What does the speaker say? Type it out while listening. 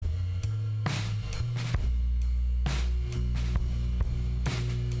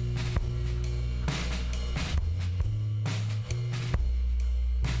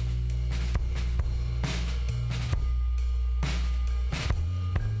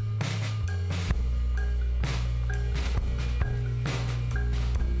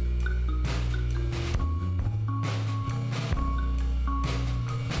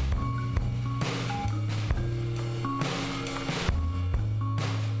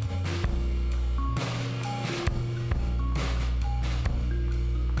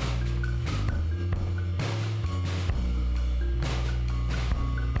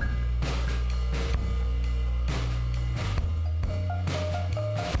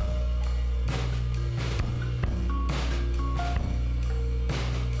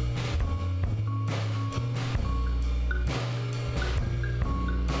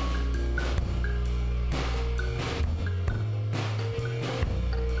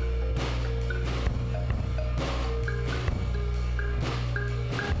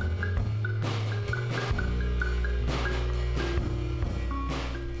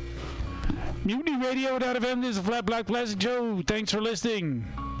MutinyRadio.fm. This is Flat Black Plastic Joe. Thanks for listening.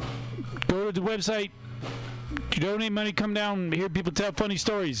 Go to the website. Donate money. Come down. Hear people tell funny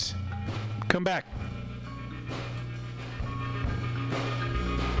stories. Come back.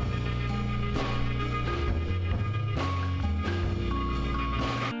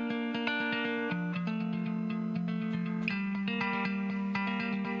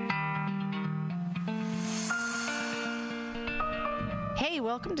 Hey,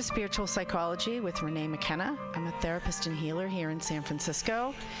 welcome to Spiritual Psychology with Renee McKenna. I'm a therapist and healer here in San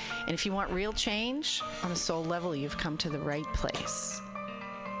Francisco. And if you want real change on a soul level, you've come to the right place.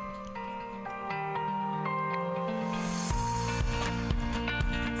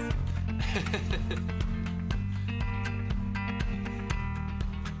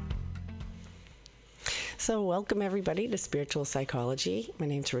 So welcome everybody to Spiritual Psychology. My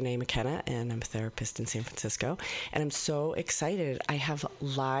name's Renee McKenna and I'm a therapist in San Francisco. And I'm so excited. I have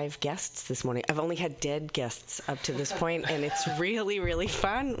live guests this morning. I've only had dead guests up to this point, and it's really, really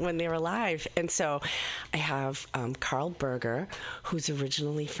fun when they're alive. And so I have Carl Berger, who's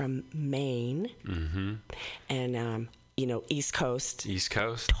originally from Maine. Mm-hmm. And East Coast. East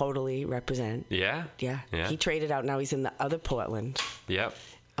Coast. Totally represent. Yeah. He traded out. Now he's in the other Portland. Yep.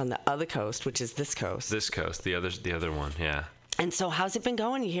 On the other coast, which is this coast. This coast, the other one, yeah. And so how's it been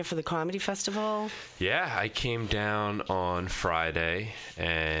going? You here for the comedy festival? Yeah, I came down on Friday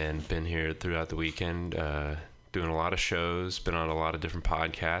and been here throughout the weekend, doing a lot of shows, been on a lot of different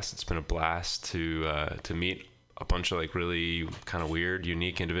podcasts. It's been a blast to meet a bunch of like really kind of weird,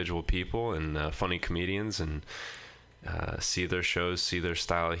 unique individual people and funny comedians and see their shows, see their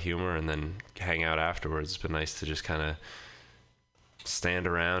style of humor, and then hang out afterwards. It's been nice to just kind of stand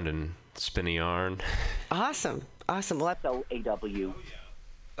around and spin a yarn. Awesome. Well, that's AW.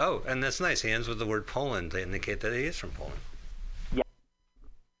 Oh, and that's nice. Hands with the word Poland to indicate that he is from Poland. Yeah.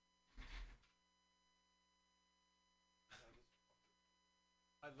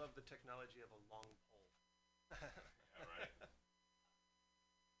 I love the technology of a long pole. All right.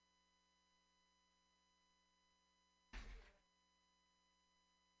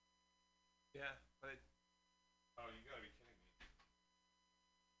 Yeah, but oh, you gotta be kidding me.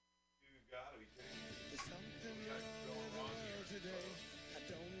 You gotta be kidding me. There's something going wrong here today. I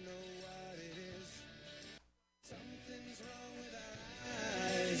don't know what it is. Something's wrong with our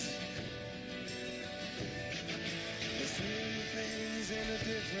eyes. We're seeing things in a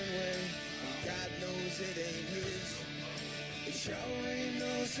different way. And God knows it ain't his. It sure ain't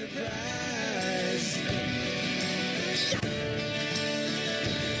no surprise.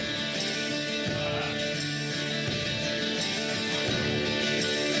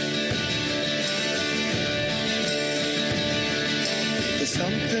 There's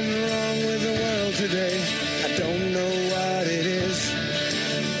something wrong with the world today. I don't know what it is.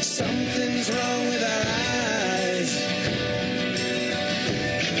 Something's wrong with our eyes.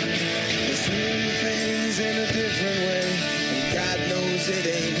 We're seeing things in a different way. And God knows it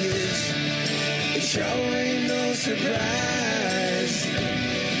ain't his. It sure ain't no surprise.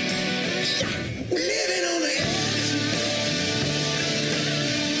 We're living on the edge.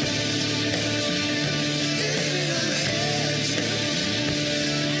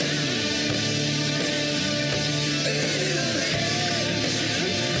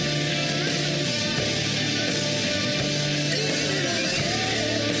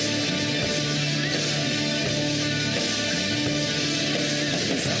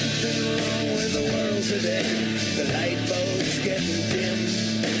 Today, the light bulb's getting dim.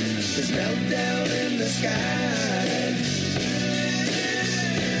 There's meltdown in the sky.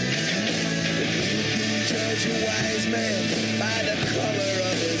 If you can judge a wise man by the color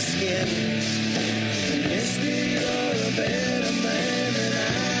of his skin, then misty you're a better man than I.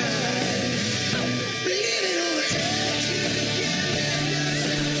 Living on the edge. Living on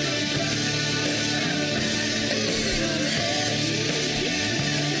the edge.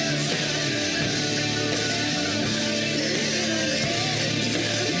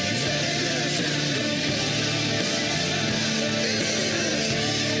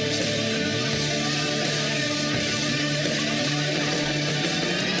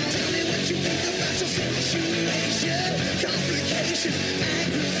 Complication,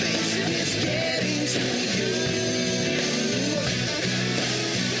 aggravation is getting to you.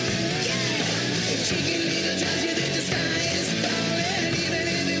 Yeah, if chicken little tells you that the sky is falling, even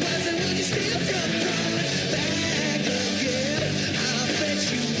if it wasn't, would you still come crawling back again? I bet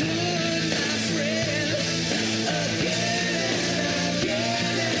you would, my friend. Again and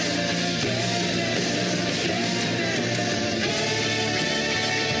again and again and again and again.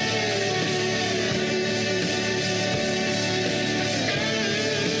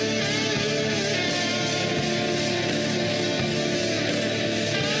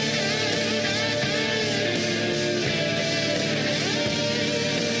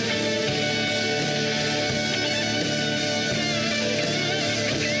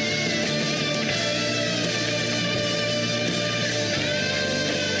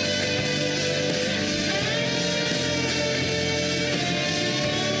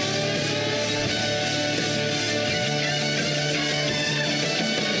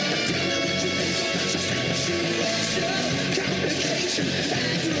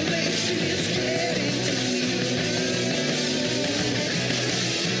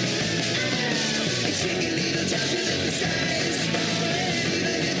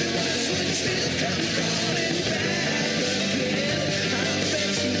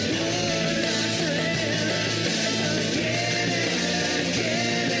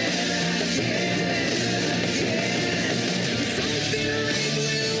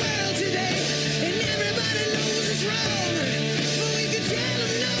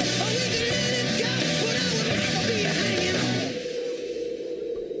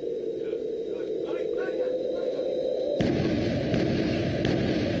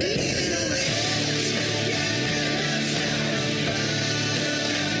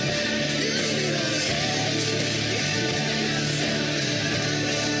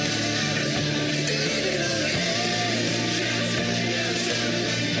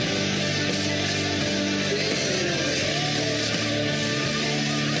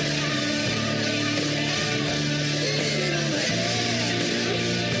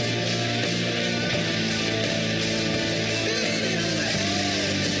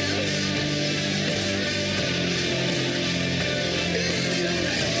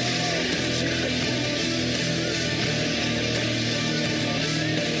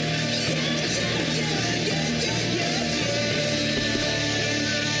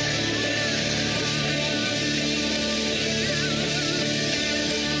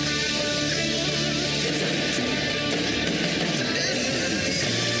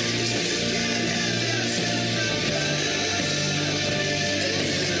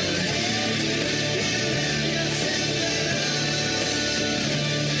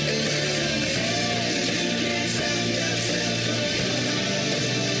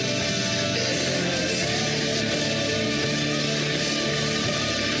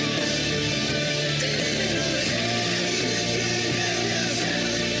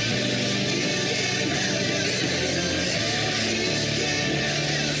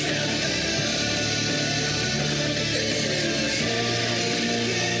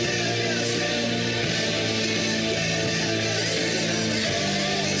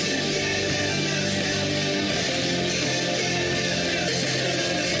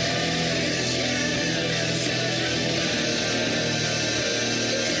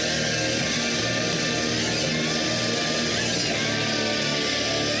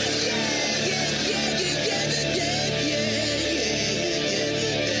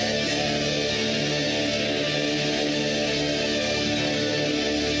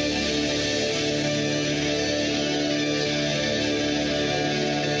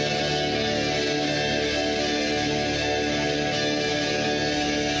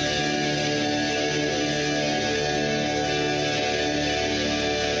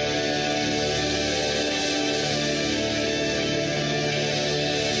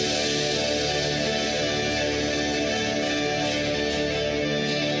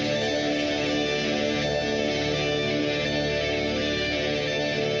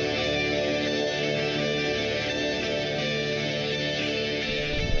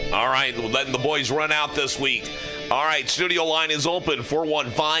 All right, we're letting the boys run out this week. All right, studio line is open,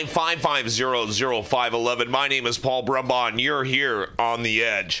 415-550-0511. My name is Paul Brumbaugh, and you're here on The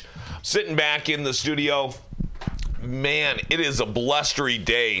Edge. Sitting back in the studio, man, it is a blustery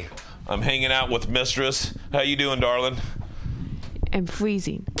day. I'm hanging out with Mistress. How you doing, darling? I'm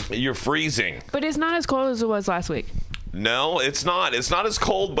freezing. You're freezing. But it's not as cold as it was last week. No, it's not. It's not as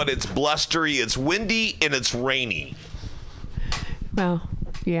cold, but it's blustery, it's windy, and it's rainy. Well,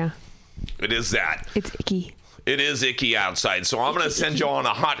 yeah. It is that. It's icky. It is icky outside, so I'm going to send you on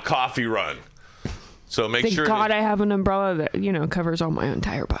a hot coffee run. So make Thank sure. God I have an umbrella that, covers all my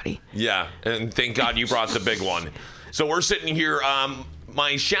entire body. Yeah, and thank God you brought the big one. So we're sitting here.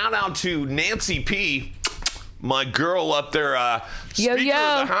 My shout out to Nancy P., my girl up there, speaker of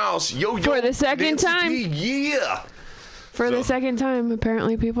the house. Yo, For the second Nancy time. P., yeah. For the second time,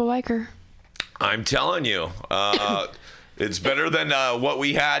 apparently people like her. I'm telling you. It's better than what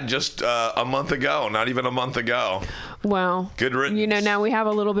we had just a month ago, not even a month ago. Well, good riddance. Now we have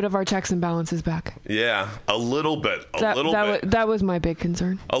a little bit of our checks and balances back. Yeah, a little bit. That was my big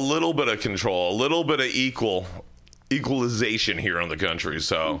concern. A little bit of control, a little bit of equalization here in the country.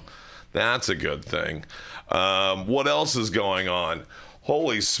 So that's a good thing. What else is going on?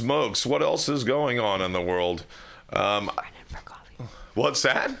 Holy smokes, what else is going on in the world? What's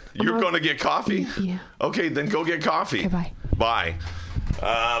that? You're going to get coffee? Yeah. Okay, then go get coffee. Okay, bye. Bye.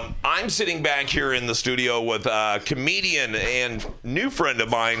 I'm sitting back here in the studio with a comedian and new friend of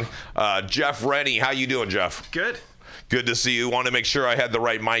mine, Jeff Rennie. How you doing, Jeff? Good. Good to see you. Want to make sure I had the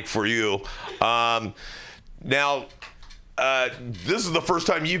right mic for you. Now, this is the first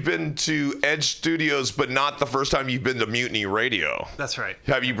time you've been to Edge Studios, but not the first time you've been to Mutiny Radio. That's right.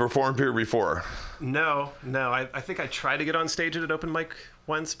 Have you performed here before? No. I think I tried to get on stage at an open mic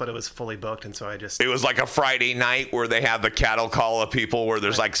once, but it was fully booked, and so I just... It was like a Friday night where they have the cattle call of people where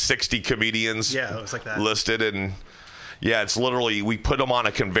there's like 60 comedians it was like that. listed. And yeah, it's literally, we put them on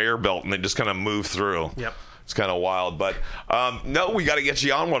a conveyor belt and they just kind of move through. Yep. It's kind of wild. But no, we got to get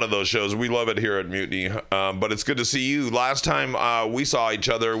you on one of those shows. We love it here at Mutiny. But it's good to see you. Last time we saw each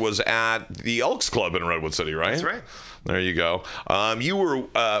other was at the Elks Club in Redwood City, right? That's right. There you go. You were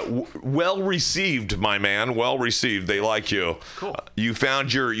well received, my man. Well received. They like you. Cool. You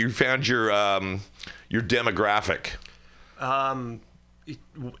found your demographic.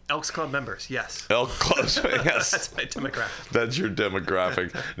 Elks Club members, yes. Elk Club, yes. That's my demographic. That's your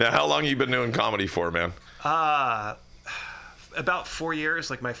demographic. Now, how long have you been doing comedy for, man? About 4 years.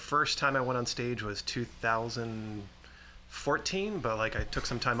 Like my first time I went on stage was 2014, but like I took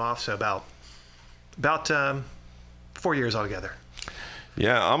some time off, so about 4 years altogether.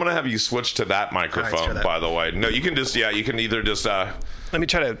 Yeah, I'm gonna have you switch to that microphone. By the way, no, you can just you can either just. Let me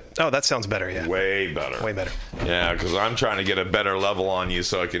try to. Oh, that sounds better. Yeah. Way better. Way better. Yeah, because I'm trying to get a better level on you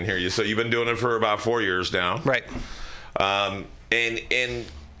so I can hear you. So you've been doing it for about 4 years now, right? And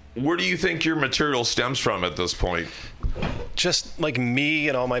where do you think your material stems from at this point? Just like me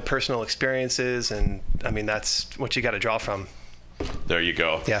and all my personal experiences, and I mean that's what you got to draw from. There you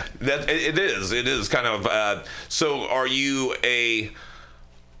go. Yeah. It is kind of. So are you a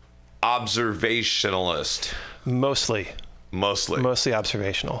observationalist? Mostly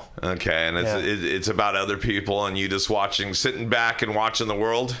observational. Okay, and it's about other people and you just sitting back and watching the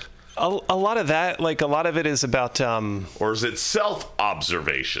world. A lot of that, like a lot of it is about. Or is it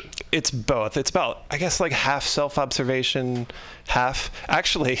self-observation? It's both. It's about, I guess, like half self-observation, half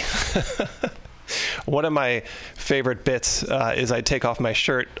actually. One of my favorite bits is I take off my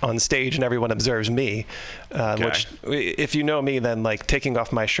shirt on stage and everyone observes me, which, if you know me, then like taking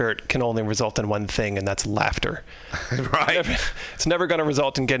off my shirt can only result in one thing, and that's laughter. Right. It's never going to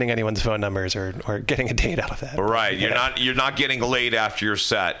result in getting anyone's phone numbers or getting a date out of that. Right. You're not getting laid after your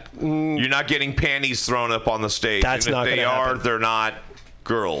set. You're not getting panties thrown up on the stage. That's not going to happen. If they are, they're not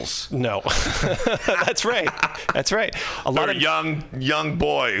girls. No. That's right. That's right. They're young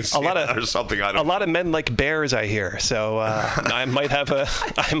boys. Or something. I don't know. A lot of men like bears, I hear. So I might have an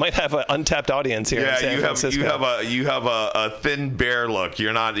untapped audience here in San Francisco. You have a thin bear look.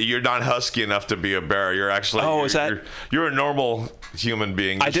 You're not husky enough to be a bear. You're actually you're a normal human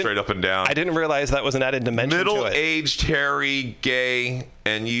being, straight up and down. I didn't realize that was an added dimension to it. Middle-aged, hairy, gay,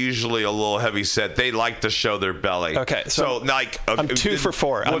 and usually a little heavy set. They like to show their belly. Okay, so like I'm 2 for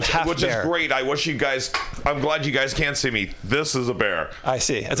 4. I'm half which bear. Is great. I'm glad you guys can't see me. This is a bear. I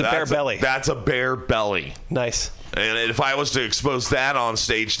see. It's a bear belly. That's a bear belly. Nice. And if I was to expose that on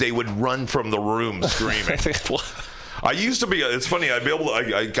stage, they would run from the room screaming. I used to be. It's funny. I'd be able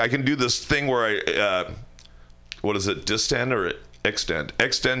to. I can do this thing where I. What is it? Distend or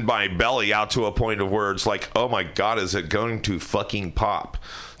extend my belly out to a point of where it's like, oh my God, is it going to fucking pop?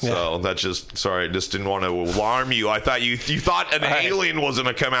 So that's just, sorry, I just didn't want to alarm you. I thought you thought an alien was going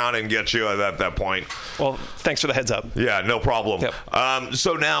to come out and get you at that point. Well, thanks for the heads up. Yeah, no problem. Yep.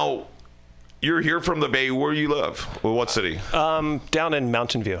 So now you're here from the Bay. Where do you live? Well, what city? Down in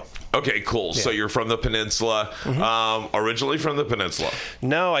Mountain View. Okay, cool. Yeah. So you're from the peninsula, originally from the peninsula?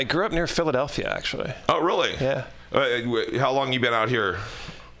 No, I grew up near Philadelphia, actually. Oh, really? Yeah. How long you been out here?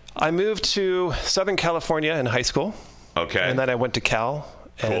 I moved to Southern California in high school. Okay. And then I went to Cal.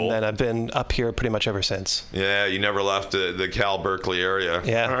 Cool. And then I've been up here pretty much ever since. Yeah, you never left the Cal Berkeley area.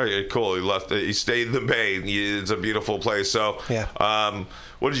 Yeah. All right, cool. You stayed in the Bay. It's a beautiful place. So,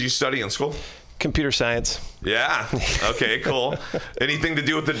 what did you study in school? Computer science. Yeah. Okay, cool. Anything to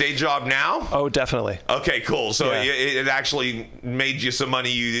do with the day job now? Oh, definitely. Okay, cool. So it actually made you some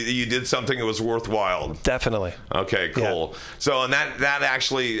money. You did something that was worthwhile. Definitely. Okay, cool. Yeah. So, and that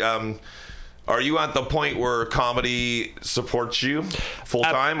actually... are you at the point where comedy supports you full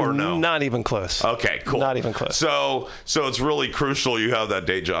time or no? Not even close. Okay, cool. Not even close. So it's really crucial you have that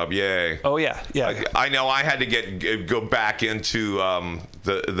day job. Yay. Oh yeah. I know I had to go back into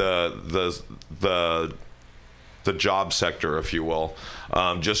the job sector, if you will,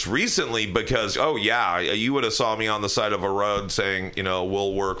 just recently because you would have saw me on the side of a road saying,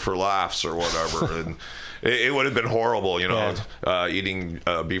 we'll work for laughs or whatever, and it would have been horrible, eating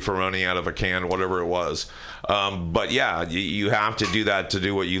beefaroni out of a can, whatever it was. But yeah, you have to do that to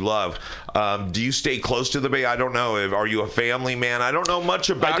do what you love. Do you stay close to the Bay? I don't know. Are you a family man? I don't know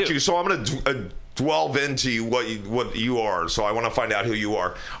much about you, so I'm going to delve into what you are. So I want to find out who you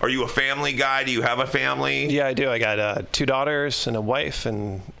are. Are you a family guy? Do you have a family? Yeah, I do. I got 2 daughters and a wife,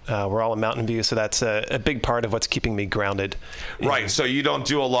 and we're all in Mountain View, so that's a big part of what's keeping me grounded. Right. So you don't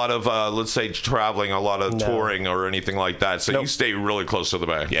do a lot of, let's say, traveling, a lot of touring or anything like that. So you stay really close to the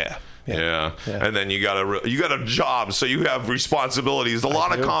Bay. Yeah. And then you got a job, so you have responsibilities. A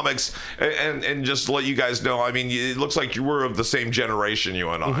lot of comics, and just to let you guys know, I mean, it looks like you were of the same generation, you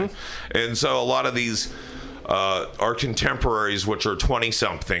and I, and so a lot of these our contemporaries, which are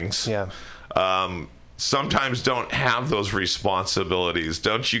 20-somethings, sometimes don't have those responsibilities.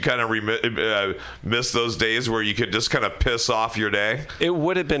 Don't you kind of miss those days where you could just kind of piss off your day? It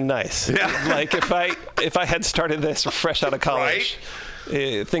would have been nice. Yeah. Like if I had started this fresh out of college.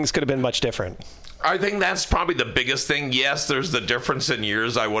 Right? Things could have been much different. I think that's probably the biggest thing. Yes, there's the difference in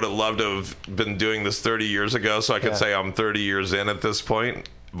years. I would have loved to have been doing this 30 years ago, so I could say I'm 30 years in at this point.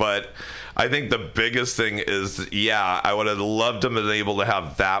 But I think the biggest thing is, I would have loved to have been able to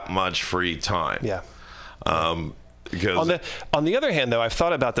have that much free time. Yeah. Because on the other hand, though, I've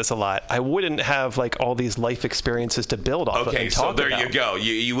thought about this a lot. I wouldn't have like all these life experiences to build off of. Okay, so there you go.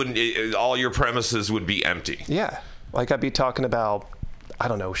 You wouldn't. All your premises would be empty. Yeah, like I'd be talking about, I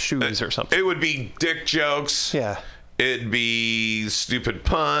don't know, shoes or something. It would be dick jokes. Yeah. It'd be stupid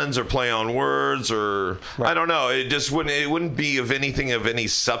puns or play on words or I don't know. It just wouldn't. It wouldn't be of anything of any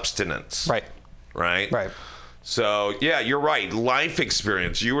substance. Right. So yeah, you're right. Life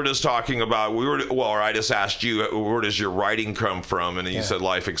experience. You were just talking about. I just asked you, where does your writing come from? And you said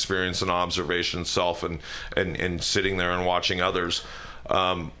life experience and observation, self, and sitting there and watching others.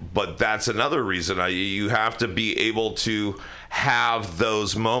 But that's another reason you have to be able to have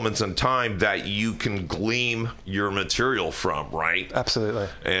those moments in time that you can glean your material from, right? Absolutely.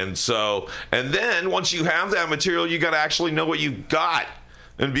 And then once you have that material, you got to actually know what you got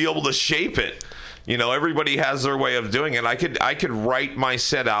and be able to shape it. Everybody has their way of doing it. I could write my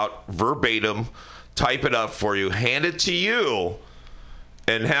set out verbatim, type it up for you, hand it to you,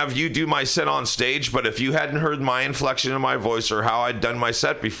 and have you do my set on stage. But if you hadn't heard my inflection in my voice or how I'd done my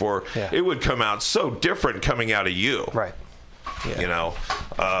set before, it would come out so different coming out of you. Right. Yeah.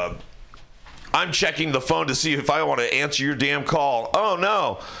 I'm checking the phone to see if I want to answer your damn call. Oh,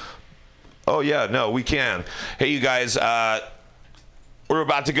 no. Oh, yeah, no, we can. Hey, you guys, we're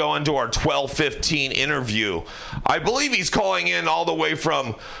about to go into our 12:15 interview. I believe he's calling in all the way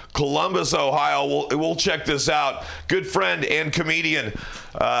from Columbus, Ohio. We'll check this out. Good friend and comedian,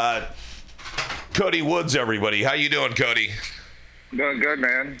 Cody Woods, everybody. How you doing, Cody? Doing good,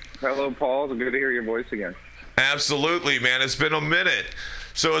 man. Hello, Paul. It's good to hear your voice again. Absolutely, man. It's been a minute.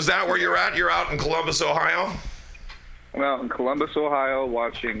 So is that where you're at? You're out in Columbus, Ohio? I'm out in Columbus, Ohio,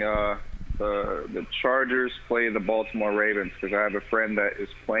 watching the Chargers play the Baltimore Ravens because I have a friend that is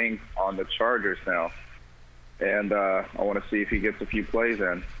playing on the Chargers now, and I want to see if he gets a few plays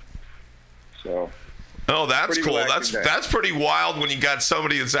in. So. Oh, that's cool. That's pretty wild when you got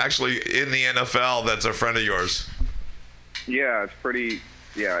somebody that's actually in the NFL that's a friend of yours. Yeah, it's pretty.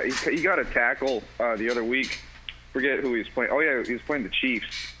 Yeah, he got a tackle the other week forget who he was playing. Oh yeah, he was playing the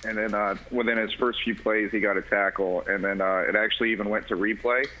Chiefs, and then within his first few plays, he got a tackle, and then it actually even went to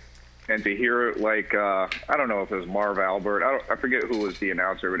replay. And to hear it, like I don't know if it was Marv Albert, I forget who was the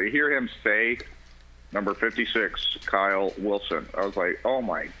announcer, but to hear him say number 56, Kyle Wilson, I was like, oh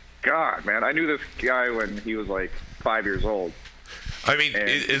my God, man! I knew this guy when he was like 5 years old. I mean,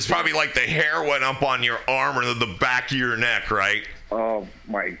 it's probably like the hair went up on your arm or the back of your neck, right? Oh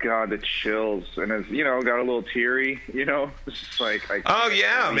my God, the chills, and it's got a little teary, It's just like oh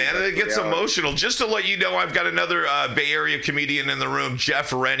yeah, man, it gets emotional. Just to let you know, I've got another Bay Area comedian in the room,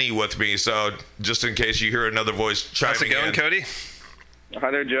 Jeff Rennie, with me. So just in case you hear another voice chiming in. How's it going, Cody?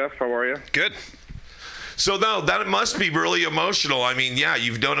 Hi there, Jeff. How are you? Good. So no, that must be really emotional. I mean, yeah,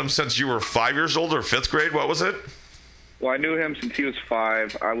 you've known him since you were 5 years old or fifth grade. What was it? Well, I knew him since he was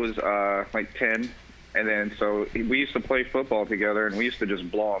 5. I was like 10. And then so we used to play football together, and we used to just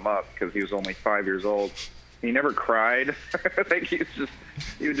blow him up because he was only 5 years old. He never cried. Like he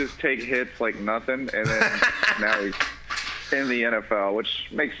would just take hits like nothing. And then now he's in the NFL, which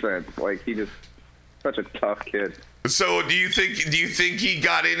makes sense. Like he just such a tough kid. So do you think he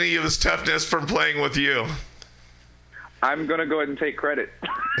got any of his toughness from playing with you? I'm gonna go ahead and take credit.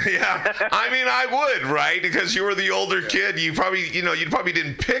 Yeah, I mean, I would, right? Because you were the older kid. You probably, you probably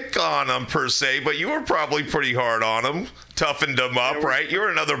didn't pick on him per se, but you were probably pretty hard on him, toughened him up, right? You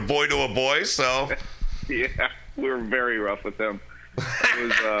were another boy to a boy, so. Yeah, we were very rough with him.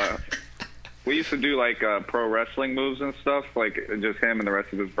 It was, we used to do like pro wrestling moves and stuff, like just him and the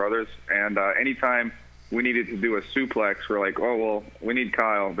rest of his brothers. And anytime we needed to do a suplex, we're like, oh well, we need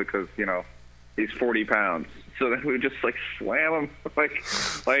Kyle because he's 40 pounds. So then we would just like slam him like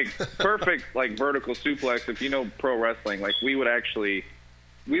perfect like vertical suplex. If you know pro wrestling, like we would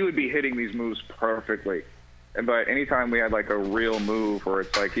be hitting these moves perfectly. But anytime we had like a real move where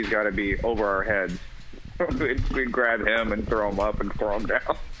it's like he's got to be over our heads, we'd grab him and throw him up and throw him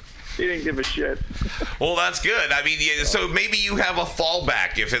down. He didn't give a shit. Well, that's good. I mean, so maybe you have a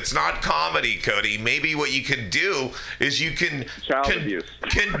fallback. If it's not comedy, Cody, maybe what you can do is you can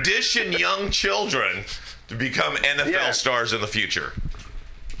condition young children to become NFL stars in the future.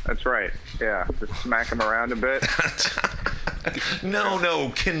 That's right. Yeah, just smack them around a bit.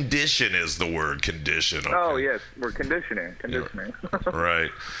 No, condition is the word. Condition. Okay. Oh yes, we're conditioning.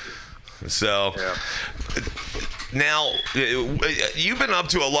 Right. So now you've been up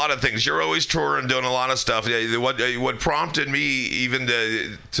to a lot of things. You're always touring, doing a lot of stuff. What prompted me even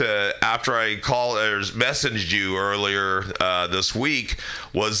to after I called or messaged you earlier this week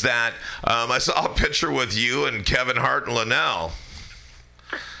was that I saw a picture with you and Kevin Hart and Linnell.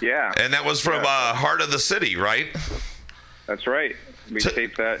 Yeah. And that was from Heart of the City, right? That's right. We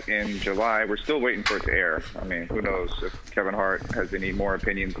taped that in July. We're still waiting for it to air. I mean, who knows if Kevin Hart has any more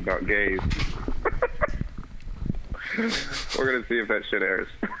opinions about gays. We're going to see if that shit airs.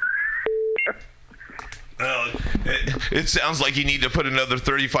 It sounds like you need to put another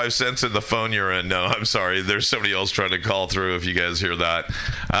 35 cents in the phone you're in. No, I'm sorry. There's somebody else trying to call through if you guys hear that.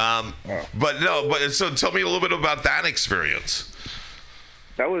 But so tell me a little bit about that experience.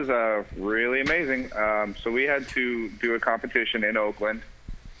 That was really amazing. So we had to do a competition in Oakland.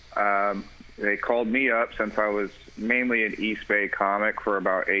 They called me up since I was mainly an East Bay comic for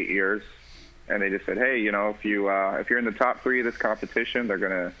about 8 years. And they just said, hey, if you're in the top 3 of this competition, they're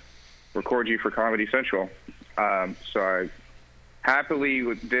going to record you for Comedy Central. So I happily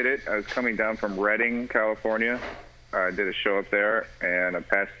did it. I was coming down from Redding, California. I did a show up there, and I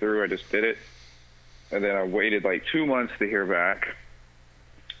passed through. I just did it. And then I waited like 2 months to hear back.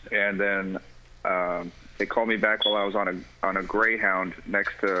 And then they called me back while I was on a Greyhound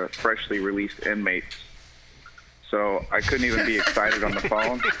next to freshly released inmates. So I couldn't even be excited on the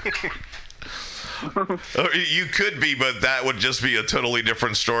phone. You could be, but that would just be a totally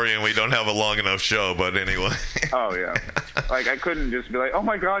different story, and we don't have a long enough show. But anyway. Oh yeah, like I couldn't just be like, "Oh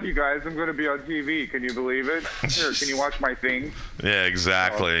my God, you guys, I'm going to be on TV. Can you believe it? Here, can you watch my thing?" Yeah,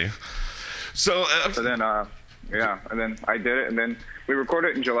 exactly. So then, and then I did it, and then we recorded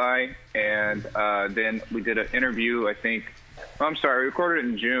it in July, and then we did an interview. We recorded it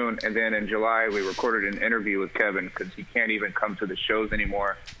in June, and then in July we recorded an interview with Kevin because he can't even come to the shows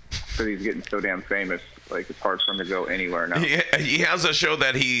anymore because he's getting so damn famous. Like it's hard for him to go anywhere now. He has a show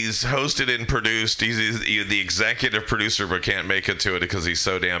that he's hosted and produced. He's the executive producer, but can't make it to it because he's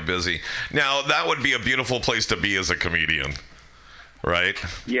so damn busy. Now that would be a beautiful place to be as a comedian. Right?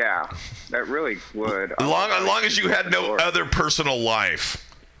 Yeah, that really would. As long as you had no other personal life.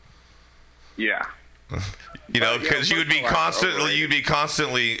 Yeah. Because you'd be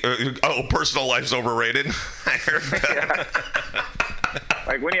constantly, personal life's overrated. I heard that.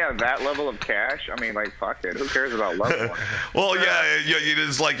 Like when you have that level of cash, I mean, like fuck it. Who cares about loved ones? Well, yeah,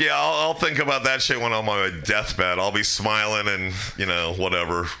 it's like, yeah, I'll think about that shit when I'm on my deathbed. I'll be smiling and,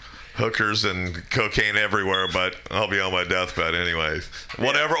 whatever, hookers and cocaine everywhere, but I'll be on my deathbed anyway.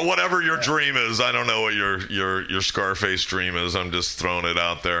 Whatever your dream is, I don't know what your Scarface dream is. I'm just throwing it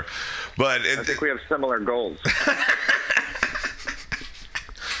out there. But I think we have similar goals.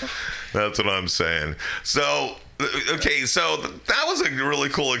 That's what I'm saying. So, okay, so that was a really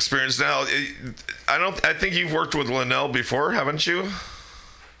cool experience. Now, I think you've worked with Linnell before, haven't you?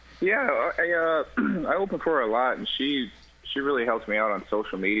 Yeah, I opened for her a lot, and she really helped me out on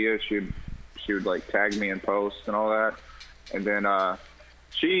social media. She would like tag me in posts and all that, and then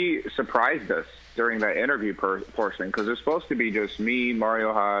she surprised us during that interview portion because it's supposed to be just me,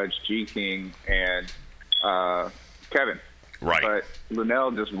 Mario Hodge, G King, and Kevin. Right. But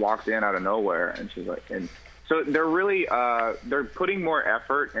Linnell just walked in out of nowhere, and she's like, and so they're really they're putting more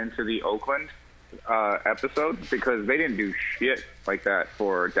effort into the Oakland episode because they didn't do shit like that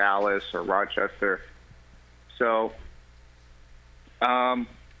for Dallas or Rochester. So, well,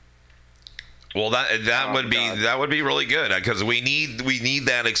 that would be really good because we need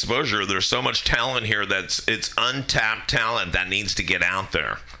that exposure. There's so much talent here it's untapped talent that needs to get out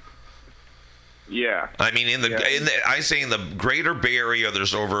there. Yeah. I mean, in the greater Bay Area,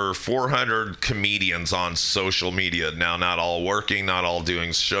 there's over 400 comedians on social media. Now, not all working, not all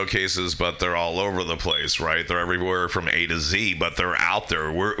doing showcases, but they're all over the place, right? They're everywhere from A to Z, but they're out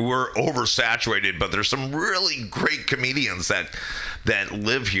there. We're oversaturated, but there's some really great comedians that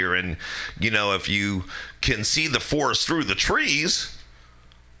live here. And, if you can see the forest through the trees,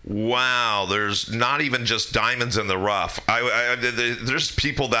 wow, there's not even just diamonds in the rough. There's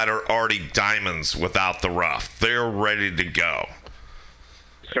people that are already diamonds without the rough. They're ready to go.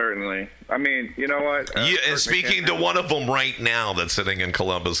 Certainly. I mean, you know what? And speaking to one of them right now that's sitting in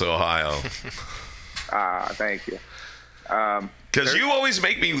Columbus, Ohio. Thank you. Because you always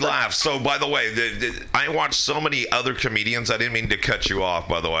make me laugh. So, by the way, I watch so many other comedians. I didn't mean to cut you off,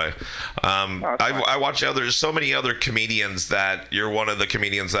 by the way. I watch so many other comedians that you're one of the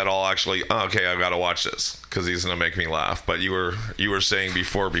comedians that I'll actually, okay, I've got to watch this because he's going to make me laugh. But you were saying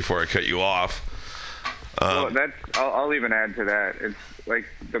before I cut you off. Well, I'll even add to that. It's like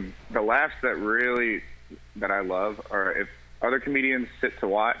the laughs that I love are if other comedians sit to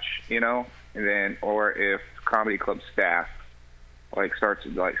watch, or if comedy club staff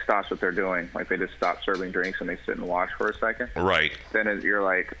stops what they're doing, like they just stop serving drinks and they sit and watch for a second. Right. Then you're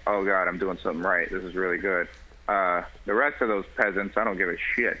like, oh God, I'm doing something right. This is really good. The rest of those peasants, I don't give a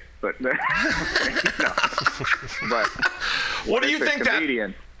shit. But But what do you think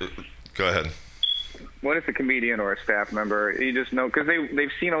comedian, Go ahead. When it's a comedian or a staff member, you just know because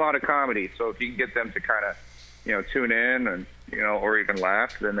they've seen a lot of comedy. So if you can get them to kind of tune in and or even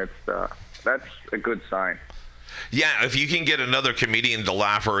laugh, then that's a good sign. Yeah, if you can get another comedian to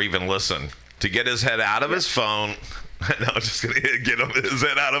laugh or even listen, to get his head out of his phone. No, just gonna get his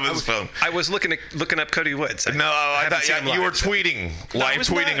head out of his phone. I was looking up Cody Woods. I thought you were tweeting,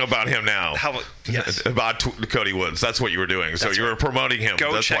 tweeting about him now. Yes. About Cody Woods. That's what you were doing. So you were promoting him.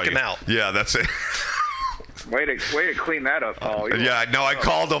 Go check him out. Yeah, that's it. Way to clean that up, Paul. Yeah, no, I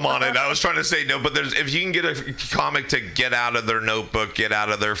called him on it. I was trying to say no, but if you can get a comic to get out of their notebook, get out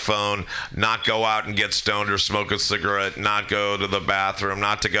of their phone, not go out and get stoned or smoke a cigarette, not go to the bathroom,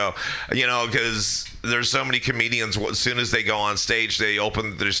 not to go, because there's so many comedians. As soon as they go on stage, they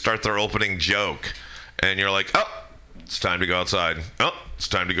start their opening joke, and you're like, oh, it's time to go outside. Oh, it's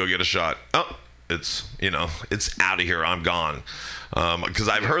time to go get a shot. Oh, it's out of here. I'm gone. Because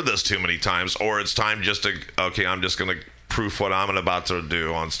I've heard this too many times, or it's time I'm just going to proof what I'm about to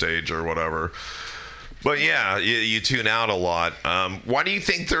do on stage or whatever. But yeah, you tune out a lot. Why do you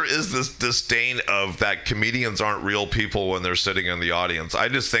think there is this disdain of that comedians aren't real people when they're sitting in the audience? I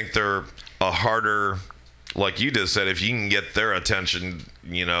just think they're a harder, like you just said, if you can get their attention,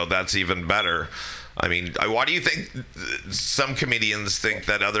 that's even better. I mean, why do you think some comedians think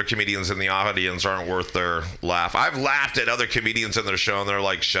that other comedians in the audience aren't worth their laugh? I've laughed at other comedians in their show, and they're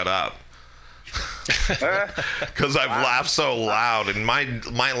like, shut up. Because I've laughed so loud, and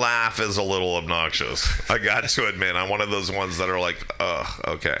my laugh is a little obnoxious. I got to admit, I'm one of those ones that are like,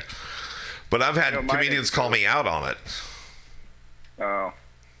 okay. But I've had comedians call me out on it. Oh.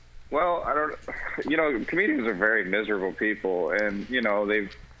 Well, I don't... comedians are very miserable people, and,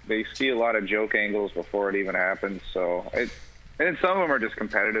 they see a lot of joke angles before it even happens. So, and then some of them are just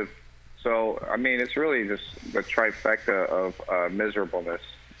competitive. So, I mean, it's really just the trifecta of miserableness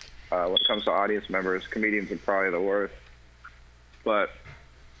when it comes to audience members. Comedians are probably the worst. But,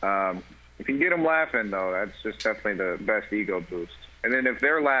 if you can get them laughing, though, that's just definitely the best ego boost. And then if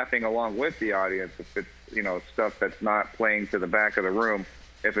they're laughing along with the audience, if it's, stuff that's not playing to the back of the room,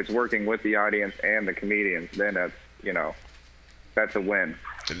 if it's working with the audience and the comedians, then that's, that's a win.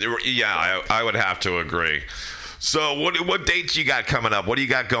 Yeah, I would have to agree. So what dates you got coming up? What do you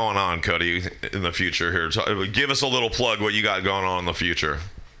got going on, Cody, in the future here? Give us a little plug what you got going on in the future.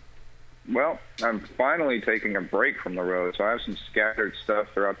 Well, I'm finally taking a break from the road, so I have some scattered stuff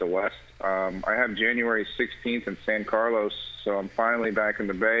throughout the West. I have January 16th in San Carlos, so I'm finally back in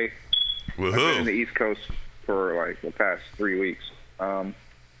the Bay. Woohoo. I've been in the East Coast for the past 3 weeks.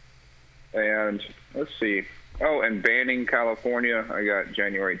 And let's see. Oh, and Banning, California, I got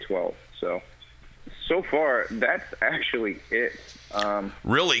January 12th. So far, that's actually it.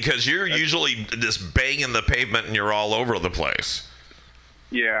 Really? Because you're usually just banging the pavement and you're all over the place.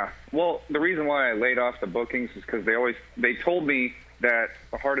 Yeah. Well, the reason why I laid off the bookings is because they told me that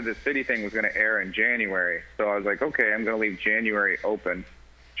the Heart of the City thing was going to air in January. So I was like, okay, I'm going to leave January open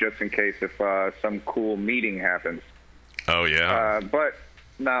just in case if some cool meeting happens. Oh, yeah. But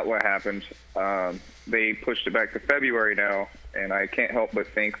not what happened. They pushed it back to February now, and I can't help but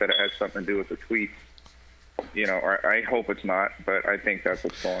think that it has something to do with the tweets. Or I hope it's not, but I think that's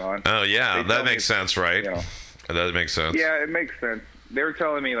what's going on. Oh, yeah, that makes sense, right? That makes sense. Yeah, it makes sense. They were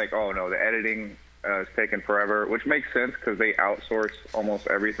telling me, oh, no, the editing is taking forever, which makes sense because they outsource almost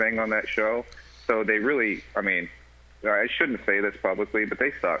everything on that show. So they really, I shouldn't say this publicly, but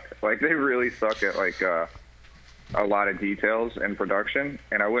they suck. They really suck at, a lot of details in production.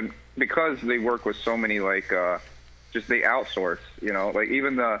 And I wouldn't, because they work with so many, just they outsource,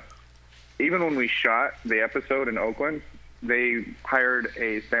 even when we shot the episode in Oakland, they hired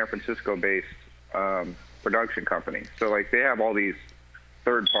a San Francisco-based production company. So, they have all these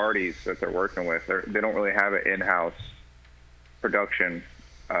third parties that they're working with. They don't really have an in-house production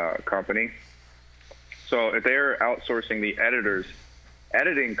company. So if they're outsourcing the editors,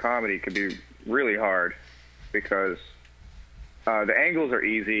 editing comedy can be really hard because the angles are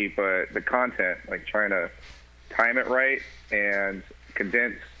easy, but the content, trying to time it right and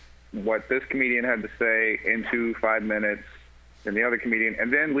condense what this comedian had to say into 5 minutes and the other comedian,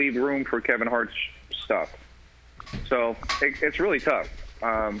 and then leave room for Kevin Hart's stuff. So it's really tough.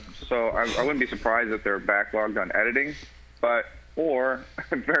 So I wouldn't be surprised if they're backlogged on editing, or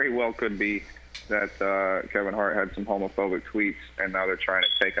very well could be that Kevin Hart had some homophobic tweets and now they're trying to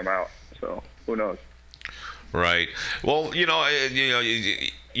take him out. So who knows? Right. Well,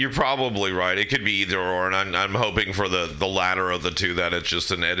 you're probably right. It could be either or, and I'm hoping for the latter of the two, that it's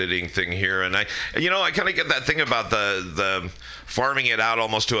just an editing thing here. And I kind of get that thing about the farming it out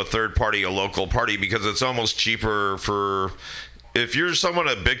almost to a third party, a local party, because it's almost cheaper for. If you're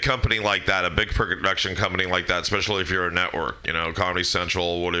a big company like that, a big production company like that, especially if you're a network, Comedy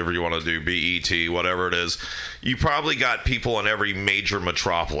Central, whatever you want to do, BET, whatever it is, you probably got people in every major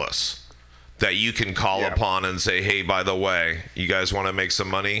metropolis that you can call upon and say, hey, by the way, you guys want to make some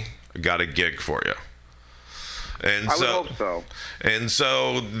money? I got a gig for you. And I would hope so. And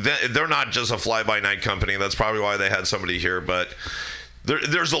so they're not just a fly-by-night company. That's probably why they had somebody here. But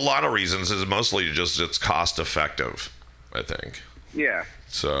there's a lot of reasons. It's mostly just it's cost-effective, I think. Yeah.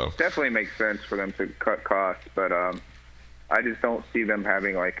 So definitely makes sense for them to cut costs, but I just don't see them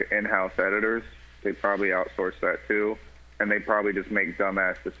having in-house editors. They probably outsource that too, and they probably just make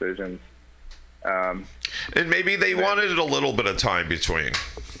dumbass decisions. And maybe they wanted a little bit of time between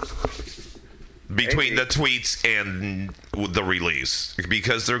the tweets and the release,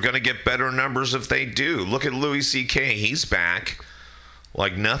 because they're going to get better numbers if they do. Look at Louis C.K. He's back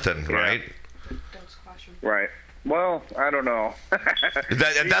like nothing, right? Right. Well, I don't know.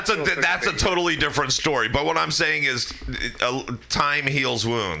 That's a totally different story. But what I'm saying is, time heals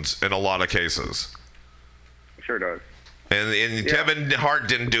wounds in a lot of cases. Sure does. And Kevin Hart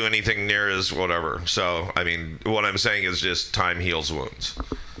didn't do anything near as whatever. So, what I'm saying is just time heals wounds.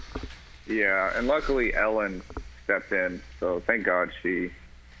 Yeah, and luckily Ellen stepped in. So thank God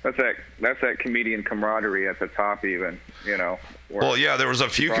that's that comedian camaraderie at the top even, Well, yeah, there was a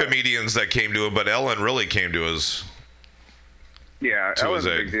few comedians that came to it, but Ellen really came to his. Yeah, Ellen's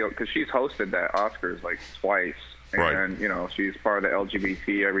a big deal because she's hosted that Oscars twice. And, she's part of the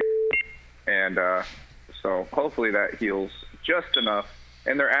LGBT and so hopefully that heals just enough.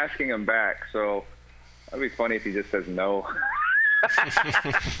 And they're asking him back, so that'd be funny if he just says no.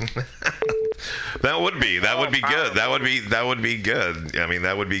 That would be good. That would be good. That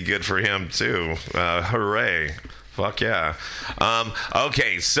would be good for him too. Hooray. Fuck yeah.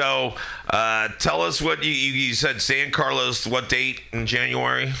 Okay, so tell us what you said. San Carlos, what date in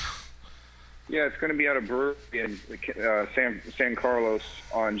January? Yeah, it's going to be at a brewery in San Carlos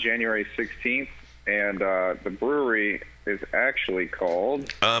on January 16th, and the brewery is actually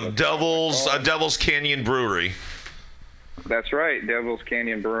called Devil's Canyon Brewery. That's right, Devil's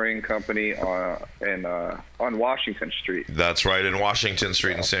Canyon Brewing Company on Washington Street. That's right, in Washington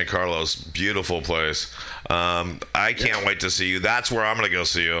Street in San Carlos. Beautiful place. I can't wait to see you. That's where I'm going to go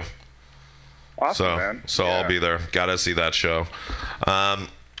see you. Awesome, man. So I'll be there. Got to see that show.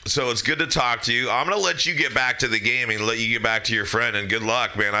 So it's good to talk to you. I'm going to let you get back to the game and let you get back to your friend. And good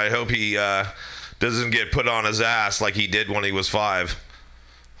luck, man. I hope he doesn't get put on his ass like he did when he was 5.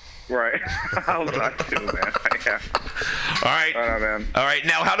 Right. I'll talk to you, man. Yeah. All right. I know, man. All right.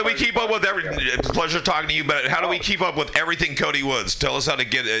 Now, how do we keep up with everything? It's a pleasure talking to you, but how do we keep up with everything Cody Woods? Tell us how to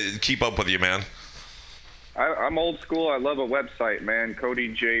keep up with you, man. I'm old school. I love a website, man,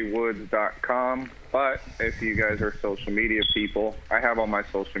 CodyJWoods.com. But if you guys are social media people, I have all my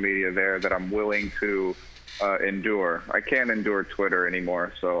social media there that I'm willing to endure. I can't endure Twitter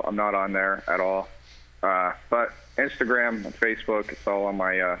anymore, so I'm not on there at all. But Instagram and Facebook, it's all on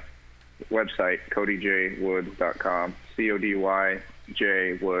my website, CodyJWoods.com,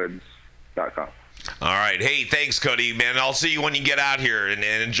 CodyJWoods.com. All right. Hey, thanks, Cody, man. I'll see you when you get out here, and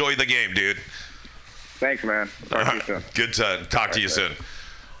enjoy the game, dude. Thanks, man. Talk to you soon. Good to talk to you soon.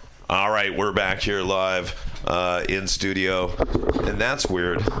 All right, we're back here live in studio, and that's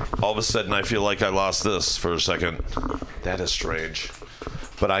weird. All of a sudden, I feel like I lost this for a second. That is strange,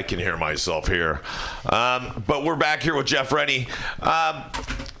 but I can hear myself here. But we're back here with Jeff Rennie.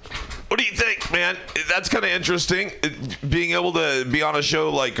 What do you think, man? That's kind of interesting, being able to be on a show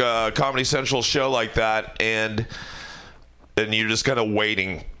like a Comedy Central show like that, and you're just kind of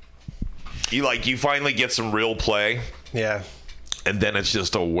waiting. You finally get some real play. Yeah. And then it's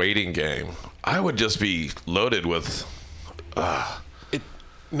just a waiting game. I would just be loaded with.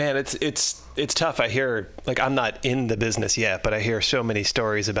 Man, it's tough. I hear, I'm not in the business yet, but I hear so many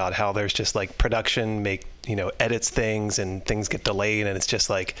stories about how there's just production edits things and things get delayed, and it's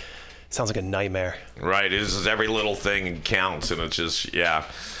just sounds like a nightmare. Right. It's just every little thing counts, and it's just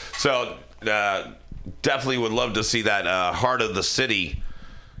So definitely would love to see that Heart of the City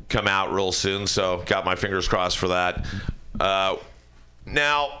come out real soon. So got my fingers crossed for that.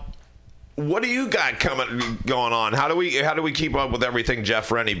 Now, what do you got going on? How do we keep up with everything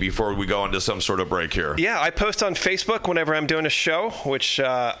Jeff Rennie before we go into some sort of break here? Yeah, I post on Facebook whenever I'm doing a show, which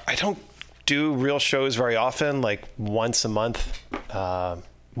I don't do real shows very often, once a month or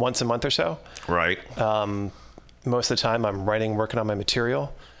so. Right. Most of the time I'm working on my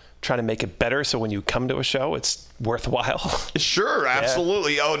material, trying to make it better so when you come to a show, it's worthwhile. Sure,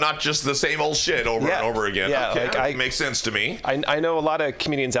 absolutely. Yeah. Oh, not just the same old shit over and over again. Yeah, okay. Makes sense to me. I know a lot of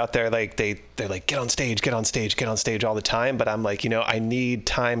comedians out there, they're get on stage all the time, but I'm I need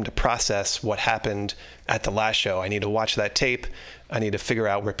time to process what happened at the last show. I need to watch that tape. I need to figure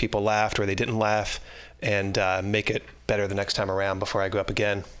out where people laughed, where they didn't laugh, and make it better the next time around before I go up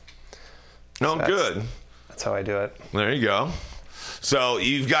again. Oh, good. That's how I do it. There you go. So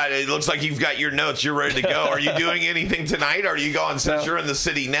it looks like you've got your notes. You're ready to go. Are you doing anything tonight? Are you going, since you're in the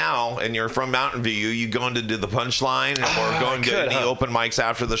city now and you're from Mountain View, you going to do the Punchline or going to any open mics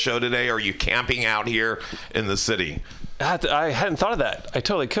after the show today? Or are you camping out here in the city? I hadn't thought of that. I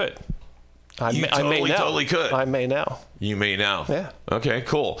totally could. I may now. Totally could. I may now. You may now. Yeah. Okay,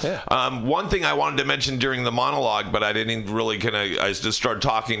 cool. Yeah. One thing I wanted to mention during the monologue, but I didn't really I just started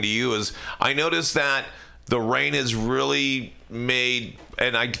talking to you, is I noticed that the rain has really made,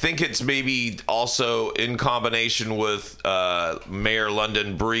 and I think it's maybe also in combination with Mayor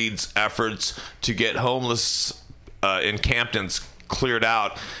London Breed's efforts to get homeless encampments cleared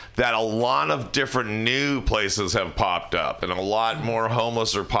out, that a lot of different new places have popped up, and a lot more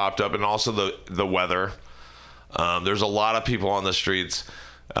homeless are popped up, and also the weather. There's a lot of people on the streets.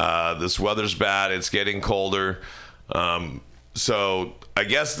 This weather's bad. It's getting colder. So I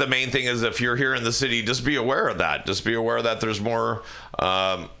guess the main thing is, if you're here in the city, just be aware of that. Just be aware that there's more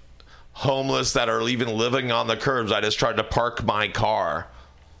homeless that are even living on the curbs. I just tried to park my car.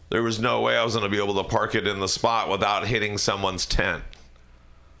 There was no way I was going to be able to park it in the spot without hitting someone's tent.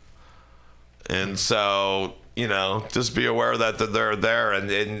 And so, just be aware that they're there,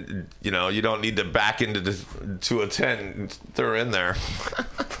 and you don't need to back into a tent. They're in there.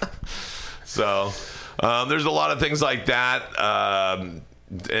 So there's a lot of things like that, and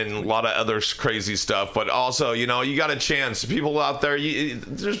a lot of other crazy stuff. But also, you got a chance. People out there,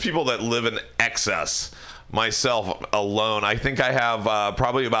 there's people that live in excess. Myself alone, I think I have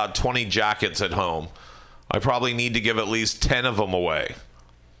probably about 20 jackets at home. I probably need to give at least 10 of them away.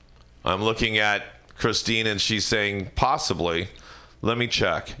 I'm looking at Christine, and she's saying possibly Let me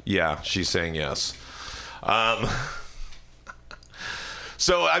check. Yeah, she's saying yes.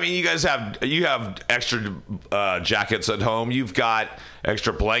 So, I mean, you guys have extra jackets at home. You've got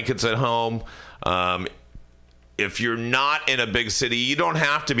extra blankets at home. If you're not in a big city, you don't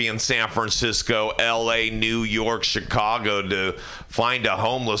have to be in San Francisco, L.A., New York, Chicago to find a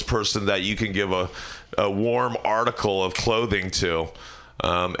homeless person that you can give a warm article of clothing to.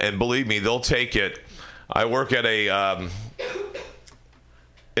 And believe me, they'll take it. I work at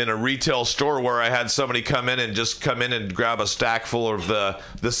in a retail store where I had somebody come in and grab a stack full of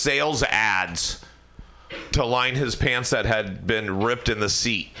the sales ads to line his pants that had been ripped in the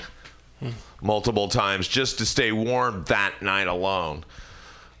seat multiple times just to stay warm that night alone.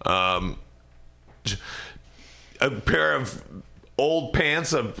 A pair of old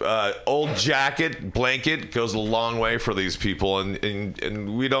pants, old jacket, blanket goes a long way for these people,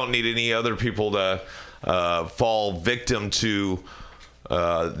 and we don't need any other people to fall victim to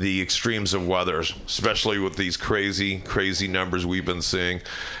the extremes of weather, especially with these crazy numbers we've been seeing.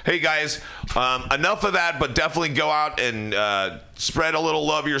 Hey guys, enough of that, but definitely go out and spread a little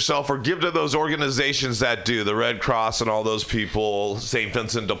love yourself, or give to those organizations that do, the Red Cross and all those people, St.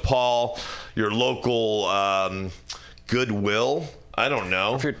 Vincent de Paul, your local Goodwill. I don't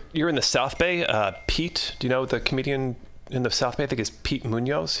know. If you're in the South Bay, Pete, do you know the comedian in the South Bay? I think it's Pete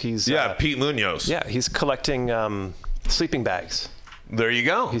Munoz. Pete Munoz. Yeah, he's collecting sleeping bags. There you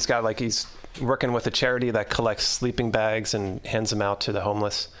go. He's working with a charity that collects sleeping bags and hands them out to the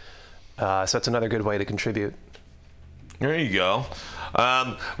homeless. So that's another good way to contribute. There you go.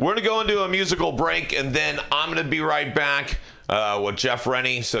 We're going to go into a musical break, and then I'm going to be right back with Jeff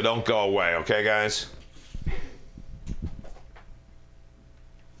Rennie, so don't go away, okay, guys?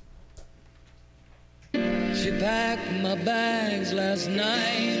 She packed my bags last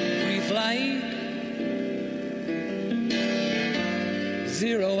night, pre-flight.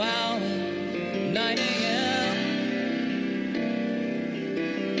 0 hour, 9 a.m.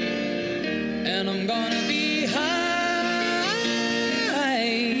 And I'm gonna be high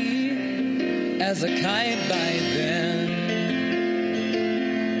as a kite by then.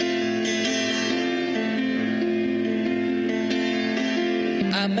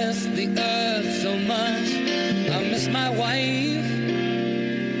 I miss the earth so much, I miss my wife.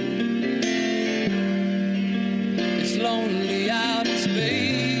 It's lonely out in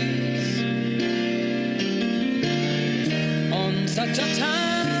space on such a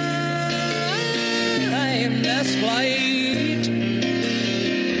timeless flight.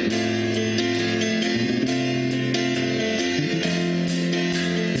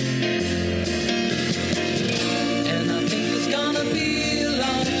 And I think it's gonna be a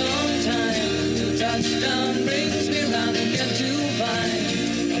long, long time till touchdown brings me round again to find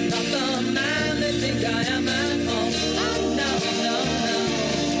I'm not the man they think I am at home. Oh, no, no, no.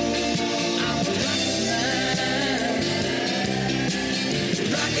 I'm a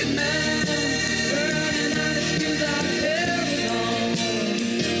rocket man, burning out his fuse out here alone.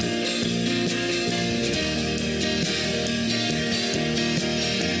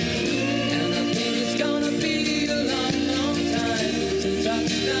 And I think it's gonna be a long, long time till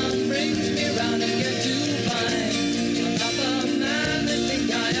touchdown brings me round again to find I'm not the man they think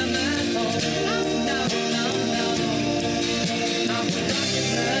I am at home. Oh, no, no, no. I'm a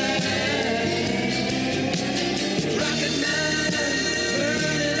rocket man,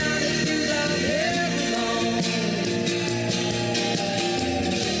 burning out his fuse out here alone.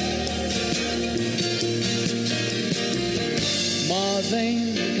 Mars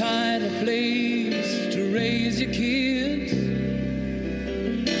ain't the kind of place to raise your kids.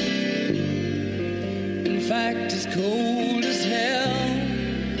 In fact, it's cold as hell,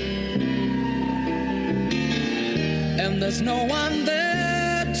 and there's no one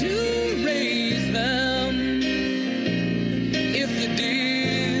there to raise them if you did.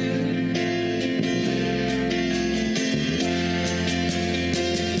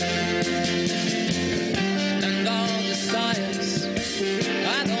 And all the science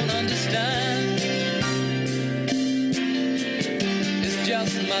I don't understand. It's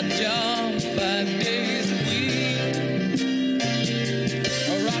just my job 5 days a week.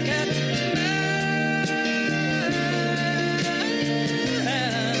 A rocket man, a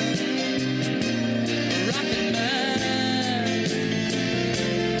rocket man.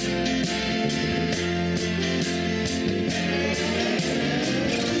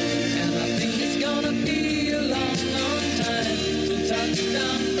 And I think it's gonna be a long, long time till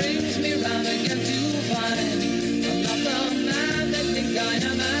touchdown brings me round again to find I'm not the man they think I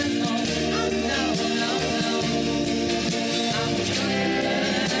am at home. Oh, no, no, no.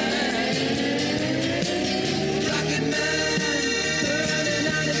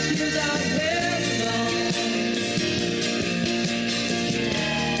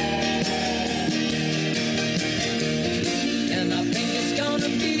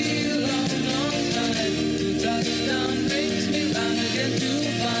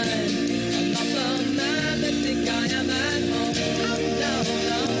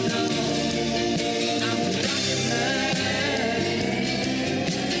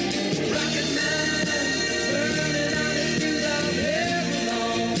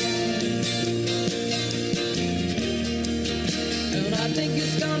 think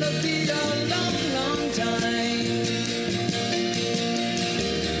it's gonna be a long, long time.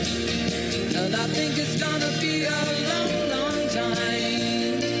 And I think it's gonna be a long, long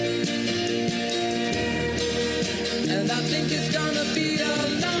time. And I think it's gonna be a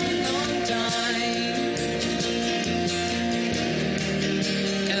long, long time.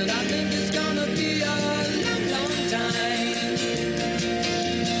 And I think it's gonna be a long, long time.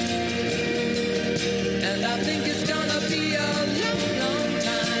 And I think it's gonna be a long, long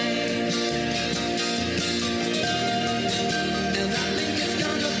time. And I think it's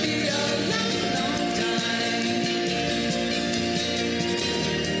gonna be a long, long time.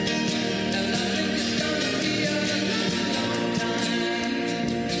 And I think it's gonna be a long, long time.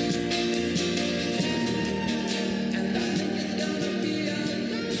 And I think it's gonna be a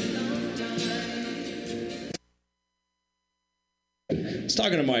long, long time. I was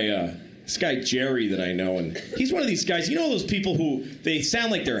talking to my this guy Jerry that I know, and he's one of these guys. You know those people who they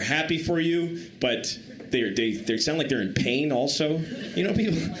sound like they're happy for you, but they sound like they're in pain also. You know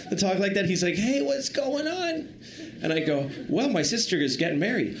people that talk like that. He's like, "Hey, what's going on?" And I go, "Well, my sister is getting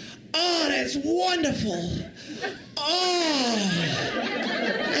married." "Oh, that's wonderful. Oh,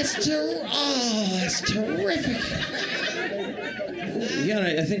 that's terrific.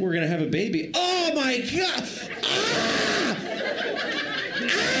 Yeah, I think we're gonna have a baby. Oh my God! Ah!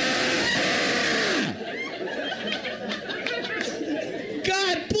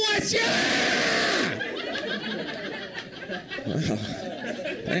 God bless you! Wow.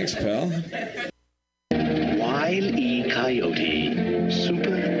 Thanks, pal. Wile E. Coyote,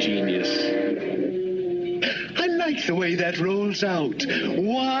 super genius. I like the way that rolls out.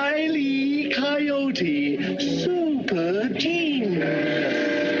 Wile E. Coyote, super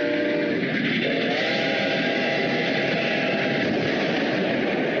genius.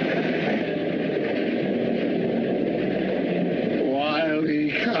 Wile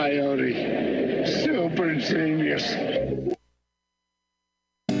E. Coyote, super genius.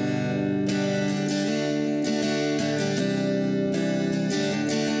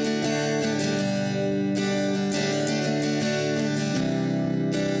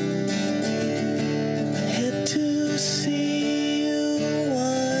 Had to see you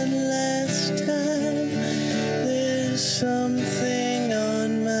one last time. There's something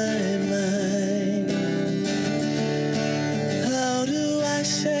on my mind. How do I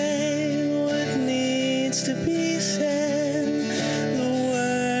say what needs to be said? The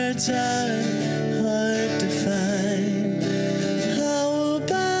words are hard to find. How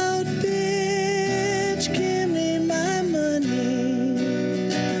about, bitch, give me my money?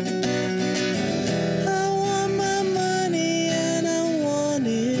 I want my money and I want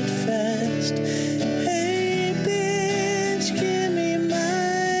it fast. Hey, bitch, give me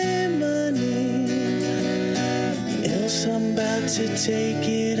my money. Else I'm about to take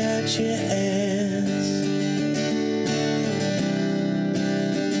it out your ass.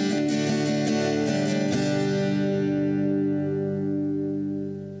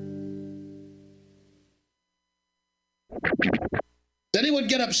 Does anyone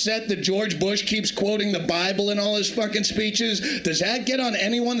get upset that George Bush keeps quoting the Bible in all his fucking speeches? Does that get on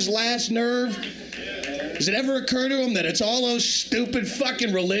anyone's last nerve? Does it ever occur to him that it's all those stupid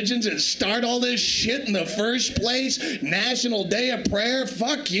fucking religions that start all this shit in the first place? National Day of Prayer?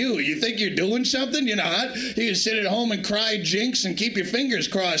 Fuck you. You think you're doing something? You're not. You can sit at home and cry jinx and keep your fingers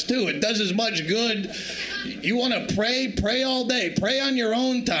crossed too. It does as much good. You want to pray? Pray all day. Pray on your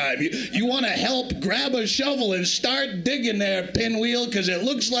own time. You want to help? Grab a shovel and start digging there, Pinwheel, because it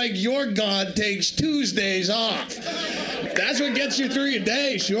looks like your God takes Tuesdays off. If that's what gets you through your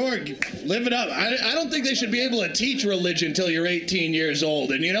day, sure, live it up. I don't think they should be able to teach religion until you're 18 years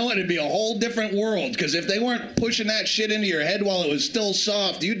old. And you know what? It'd be a whole different world, because if they weren't pushing that shit into your head while it was still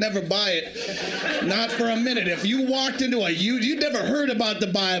soft, you'd never buy it. Not for a minute. If you walked into you'd never heard about the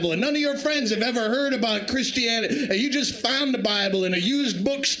Bible, and none of your friends have ever heard about Christianity, and you just found the Bible in a used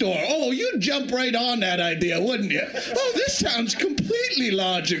bookstore. Oh, you'd jump right on that idea, wouldn't you? Oh, this sounds completely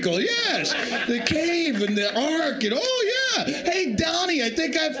logical. Yes. The cave and the ark and oh, yeah. Hey, Donnie, I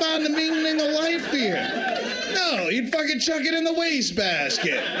think I found the meaning of life here. No, you'd fucking chuck it in the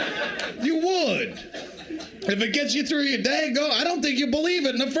wastebasket. You would. If it gets you through your day, go. I don't think you believe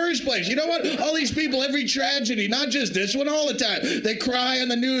it in the first place. You know what? All these people, every tragedy, not just this one, all the time, they cry on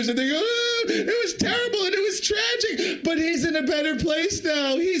the news and they go, oh, it was terrible and it was tragic, but he's in a better place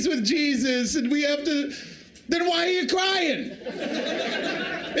now. He's with Jesus and we have to... Then why are you crying?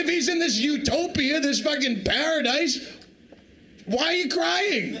 If he's in this utopia, this fucking paradise, why are you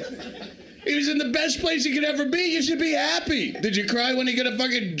crying? He was in the best place he could ever be. You should be happy. Did you cry when you get a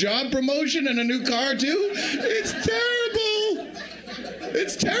fucking job promotion and a new car, too? It's terrible.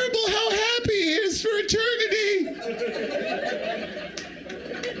 It's terrible how happy he is for eternity.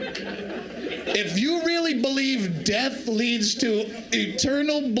 If you really believe death leads to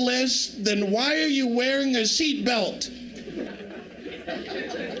eternal bliss, then why are you wearing a seatbelt?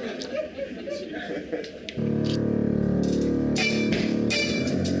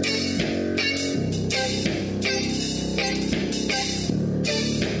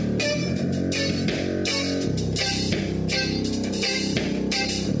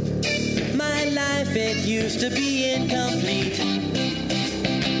 My life, it used to be incomplete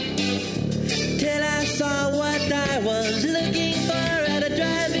till I saw what I was looking for at a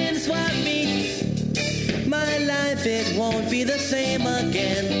drive-in swap meet. My life, it won't be the same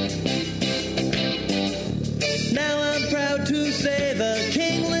again. Now I'm proud to say the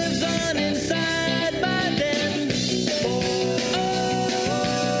king lives on inside my den.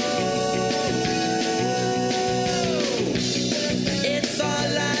 It's all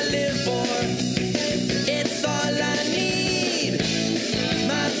I live for. It's all I need.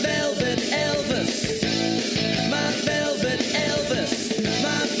 My velvet Elvis. My velvet Elvis.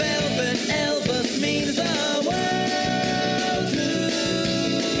 My velvet Elvis means the world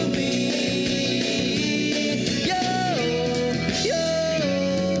to me. Yo, yo,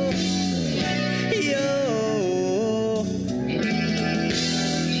 yo.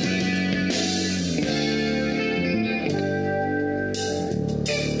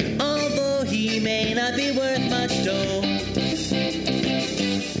 Although he may not be worth much dough,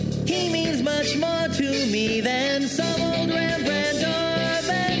 he means much more to me than some old Rembrandt or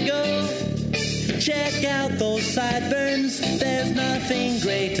Van Gogh. Check out those sideburns, there's nothing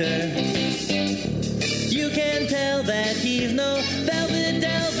greater. You can tell that he's no velvet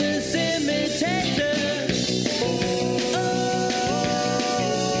Elvis imitator.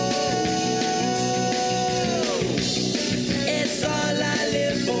 It's all I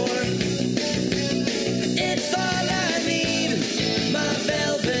live for. It's all I need. My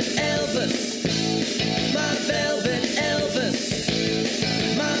velvet Elvis. My velvet Elvis.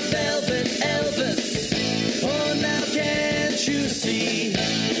 My velvet Elvis. Oh, now can't you see?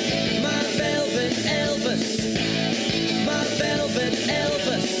 My velvet Elvis. My velvet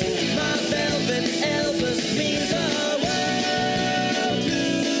Elvis. My velvet Elvis means the world to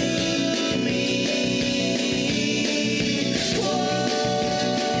me.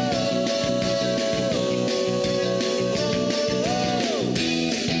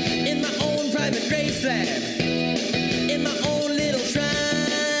 In my own private graceland, in my own little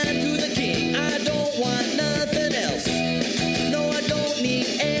shrine to the king, I don't want nothing else. No, I don't need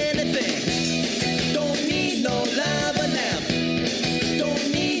anything. Don't need no lava lamp. Don't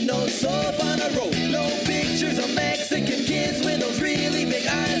need no soap on a rope. No pictures of Mexican kids with those really big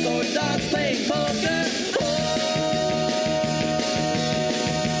eyes or dogs playing poker.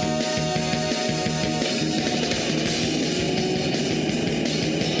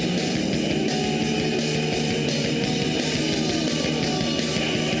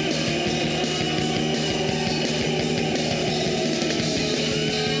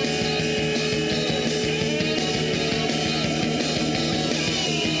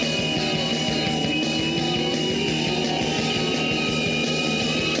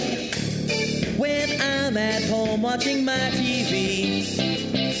 When I'm at home watching my TV,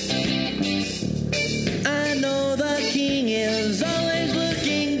 I know the king is always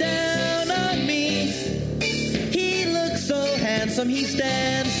looking down on me. He looks so handsome, he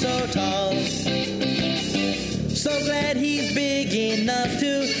stands so tall. So glad he's big enough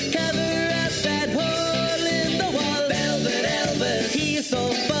to cover up that hole in the wall. Velvet Elvis, he's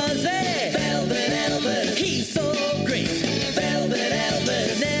so fuzzy. Velvet Elvis, he's so great. Velvet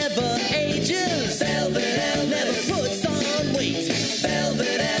Elvis never ages. Velvet Elvis never puts on weight.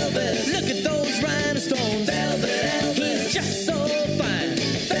 Velvet Elvis, look at those rhinestones. Velvet Elvis, he's just so fine.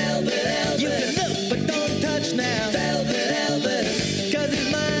 Velvet Elvis, you can look but don't touch now. Velvet Elvis, 'cause he's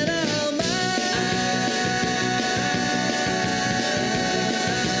mine, all mine.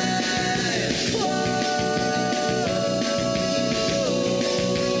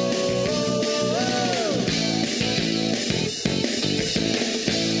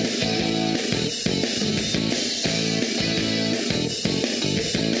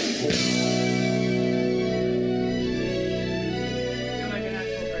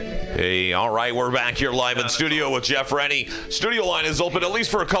 Hey, all right, we're back here live in studio with Jeff Rennie. Studio line is open at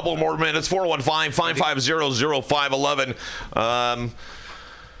least for a couple more minutes. 415-550-0511.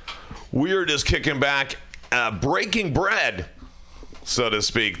 We're just kicking back, breaking bread, so to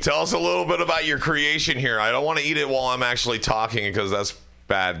speak. Tell us a little bit about your creation here. I don't want to eat it while I'm actually talking because that's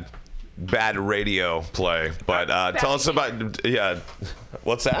bad bad radio play. But tell us about,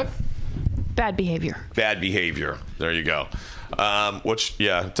 what's that? Bad behavior. Bad behavior. There you go. Which,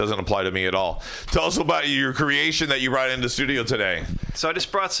 doesn't apply to me at all. Tell us about your creation that you brought into studio today. So I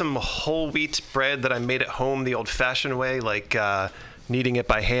just brought some whole wheat bread that I made at home the old-fashioned way, like kneading it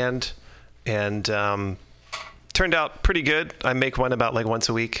by hand, and turned out pretty good. I make one about like once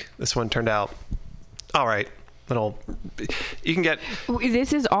a week. This one turned out all right. You can get...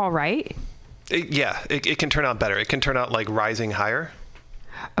 This is all right? It can turn out better. It can turn out like rising higher.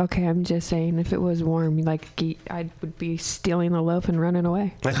 Okay, I'm just saying, if it was warm, like I would be stealing the loaf and running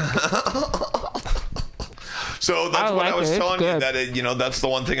away. So that's what I was telling you, that that's the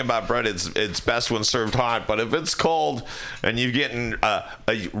one thing about bread. It's best when served hot. But if it's cold and you're getting a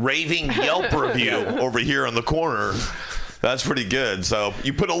raving Yelp review over here in the corner, that's pretty good. So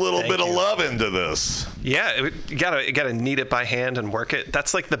you put a little bit of love into this. Yeah, you gotta knead it by hand and work it.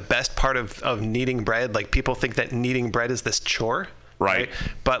 That's like the best part of kneading bread. Like, people think that kneading bread is this chore. Right.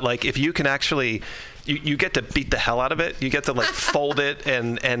 But like, if you can actually, you get to beat the hell out of it. You get to like fold it,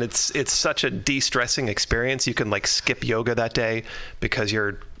 and it's such a de-stressing experience. You can like skip yoga that day because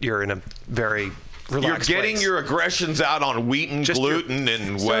you're in a very relaxed You're getting place. your aggressions out on wheat and gluten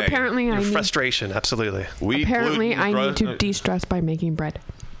and whey. So apparently your frustration, absolutely. Apparently I need to de-stress by making bread.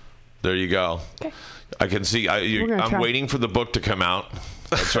 There you go. Okay. I can see. I'm waiting for the book to come out.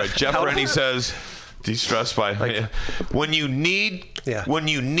 That's right. Jeff Rennie says... De-stress by when you need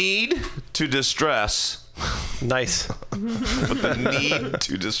to distress. Nice. With the need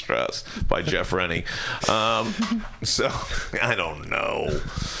to distress by Jeff Rennie. So I don't know.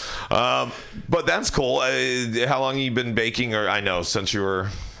 But that's cool. How long have you been baking? Or I know since you were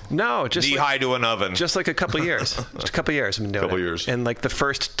just knee-high to an oven. Just like a couple of years. Just a couple of years I've been doing it. Couple years. And like the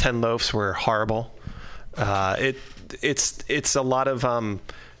first 10 loaves were horrible. It's a lot of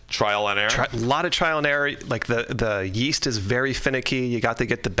trial and error. A lot of trial and error. Like the yeast is very finicky. You got to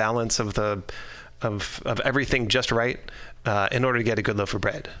get the balance of everything just right in order to get a good loaf of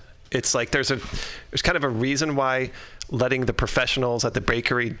bread. It's like there's kind of a reason why letting the professionals at the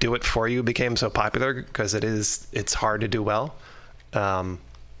bakery do it for you became so popular, because it's hard to do well.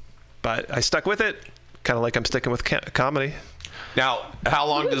 But I stuck with it, kind of like I'm sticking with comedy. Now, how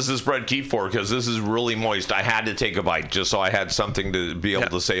long does this bread keep for? Because this is really moist. I had to take a bite just so I had something to be able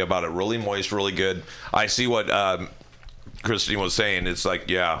to say about it. Really moist, really good. I see what Christine was saying. It's like,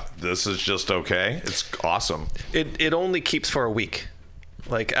 this is just okay. It's awesome. It only keeps for a week.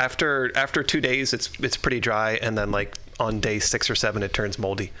 Like after 2 days, it's pretty dry, and then like on day 6 or 7, it turns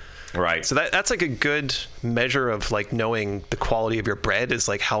moldy. Right. So that's like a good measure of like knowing the quality of your bread is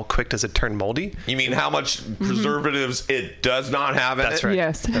like how quick does it turn moldy. You mean how much preservatives it does not have in it? That's right.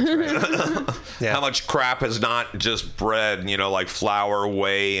 Yes. That's right. How much crap is not just bread, like flour,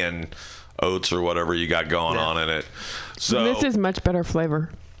 whey, and oats or whatever you got going on in it. So this is much better flavor.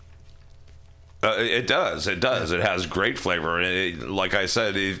 It does. It has great flavor. Like I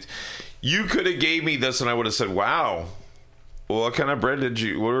said, you could have gave me this and I would have said, wow. What kind of bread where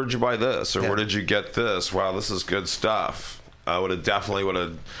did you buy this? Or where did you get this? Wow, this is good stuff. I would have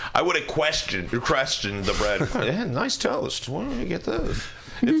questioned the bread. Yeah, nice toast. Where did you get this?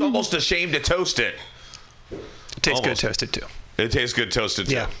 It's almost a shame to toast it. It tastes good toasted too. It tastes good toasted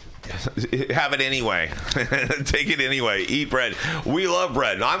too. Yeah. Have it anyway. Take it anyway. Eat bread. We love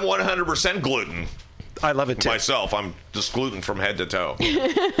bread. I'm 100% gluten. I love it too. Myself, I'm just gluten from head to toe.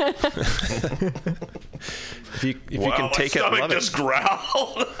 If you can take it, love it. Just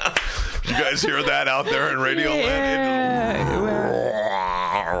growled. Did you guys hear that out there in Radio Land?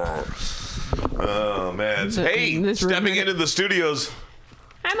 Oh man! Hey, stepping into the studios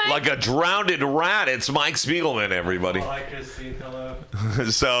like a drowned rat. It's Mike Spiegelman, everybody. Hi, Christine. Hello.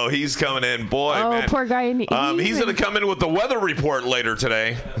 So he's coming in, boy. Man. Poor guy. He's going to come in with the weather report later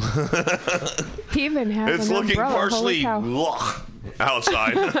today. He even has it's an looking umbrella. partially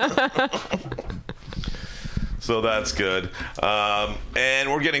outside. So that's good.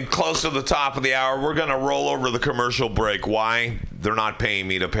 And we're getting close to the top of the hour. We're going to roll over the commercial break. Why? They're not paying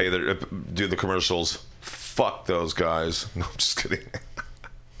me to do the commercials. Fuck those guys. No, I'm just kidding.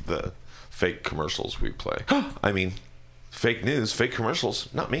 The fake commercials we play. I mean, fake news, fake commercials.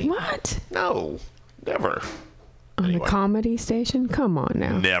 Not me. What? No, never. On the comedy station? Come on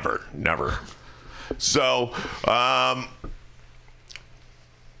now. Never. So,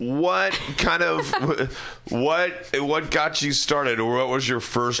 what kind of what got you started, or what was your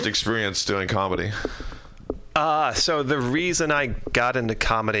first experience doing comedy? So the reason I got into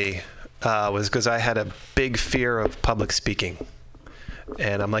comedy was because I had a big fear of public speaking.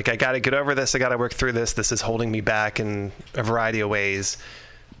 And I'm like, I got to get over this. I got to work through this. This is holding me back in a variety of ways.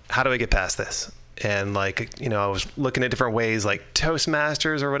 how do I get past this? And like, I was looking at different ways, like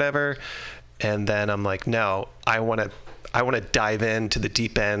Toastmasters or whatever. And then I'm like, no, I want to dive into the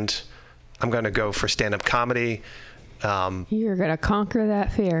deep end. I'm going to go for stand-up comedy. You're going to conquer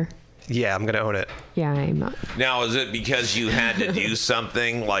that fear. Yeah, I'm going to own it. Yeah, I'm not. Now, is it because you had to do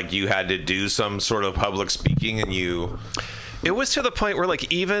something, like you had to do some sort of public speaking and you... It was to the point where,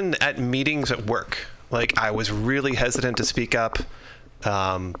 like, even at meetings at work, like, I was really hesitant to speak up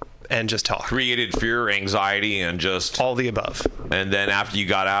and just talk. Created fear, anxiety, and just... all the above. And then after you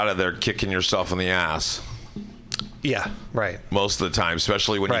got out of there, kicking yourself in the ass. Yeah, right. Most of the time,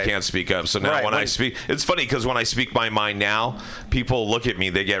 especially when you can't speak up. So now when I speak, it's funny because when I speak my mind now, people look at me,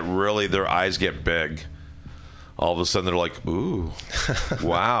 their eyes get big. All of a sudden they're like, ooh,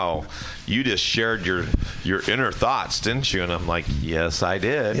 wow, you just shared your inner thoughts, didn't you? And I'm like, yes, I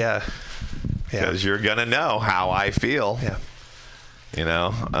did. Yeah. Because you're going to know how I feel. Yeah.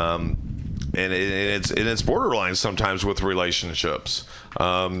 And it's borderline sometimes with relationships.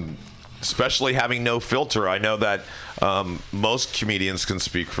 Especially having no filter. I know that most comedians can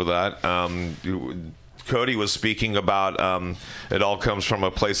speak for that. Cody was speaking about it all comes from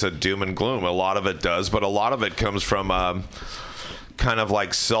a place of doom and gloom. A lot of it does, but a lot of it comes from kind of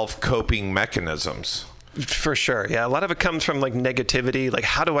like self-coping mechanisms. For sure. Yeah, a lot of it comes from like negativity. Like,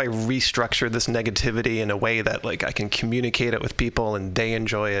 how do I restructure this negativity in a way that like I can communicate it with people and they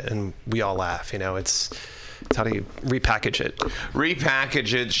enjoy it and we all laugh? It's how do you repackage it?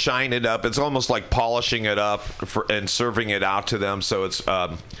 Repackage it, shine it up. It's almost like polishing it up and serving it out to them so it's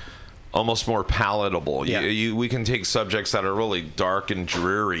almost more palatable. Yeah. We can take subjects that are really dark and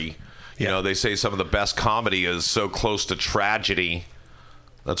dreary. They say some of the best comedy is so close to tragedy.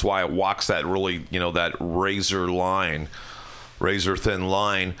 That's why it walks that really, that razor thin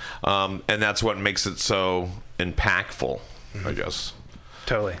line. And that's what makes it so impactful, I guess.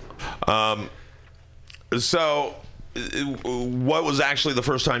 Totally. So, what was actually the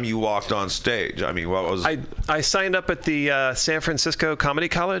first time you walked on stage? I mean, what was... I signed up at the San Francisco Comedy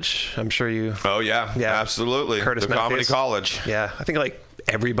College. I'm sure you... Oh, yeah. Absolutely. Curtis the Comedy Matthews. College. Yeah. I think, like,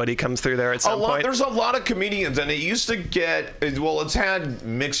 everybody comes through there at some point. There's a lot of comedians, and it used to get... Well, it's had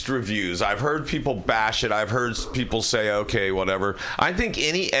mixed reviews. I've heard people bash it. I've heard people say, okay, whatever. I think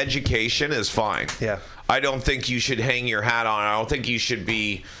any education is fine. Yeah. I don't think you should hang your hat on. I don't think you should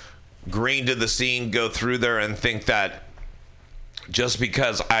be... green to the scene, go through there and think that just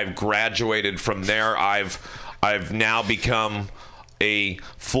because I've graduated from there, I've now become a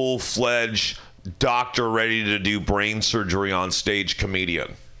full-fledged doctor ready to do brain surgery on stage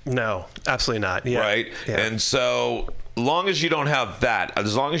comedian. No, absolutely not. Yeah. Right? Yeah. And so long as you don't have that,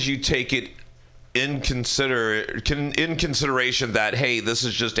 as long as you take it in consideration that, hey, this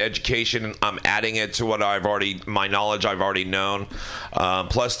is just education, I'm adding it to what my knowledge I've already known,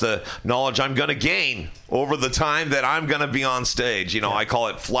 plus the knowledge I'm going to gain over the time that I'm going to be on stage. I call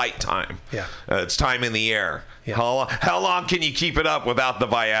it flight time. Yeah. It's time in the air. Yeah. How long can you keep it up without the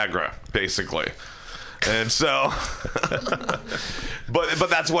Viagra, basically? And so, but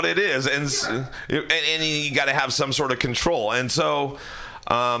that's what it is. And you got to have some sort of control. And so,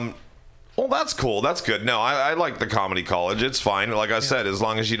 well, that's cool. That's good. No, I like the Comedy College. It's fine. Like I said, as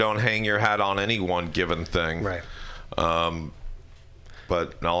long as you don't hang your hat on any one given thing. Right.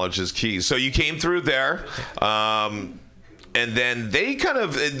 But knowledge is key. So you came through there. And then they kind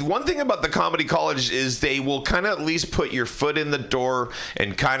of... One thing about the Comedy College is they will kind of at least put your foot in the door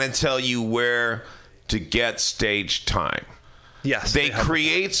and kind of tell you where to get stage time. Yes. They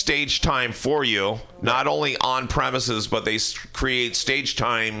create stage time for you, not only on premises, but they create stage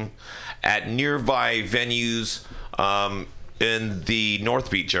time at nearby venues in the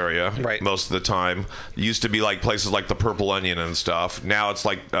North Beach area. Right. Most of the time. It used to be like places like the Purple Onion and stuff. Now it's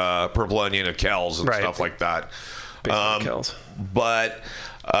like Purple Onion and Kells and stuff like that. Kells. But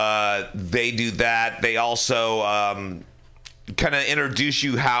they do that. They also kind of introduce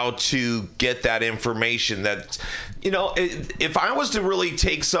you how to get that information. That, if I was to really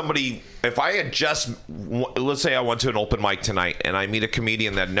take somebody, if I had just, let's say I went to an open mic tonight and I meet a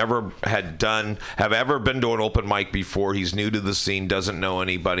comedian that never have ever been to an open mic before, he's new to the scene, doesn't know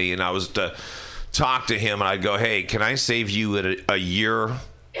anybody, and I was to talk to him and I'd go, hey, can I save you a year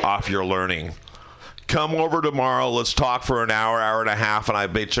off your learning? Come over tomorrow, let's talk for an hour and a half, and I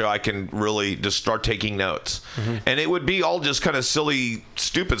bet you I can really just start taking notes. Mm-hmm. And it would be all just kind of silly,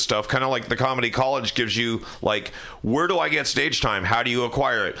 stupid stuff, kind of like the Comedy College gives you, like, where do I get stage time? How do you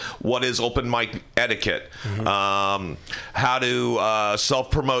acquire it? What is open mic etiquette? Mm-hmm. How to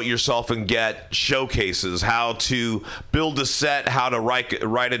self-promote yourself and get showcases? How to build a set? How to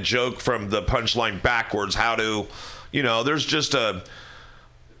write a joke from the punchline backwards? How to, there's just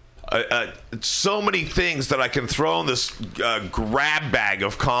so many things that I can throw in this grab bag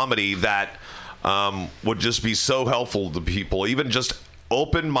of comedy that would just be so helpful to people. Even just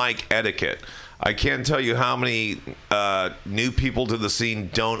open mic etiquette. I can't tell you how many new people to the scene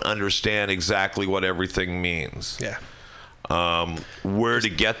don't understand exactly what everything means. Yeah. Where to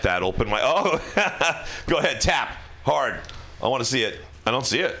get that open mic? Oh, go ahead, tap hard. I want to see it. I don't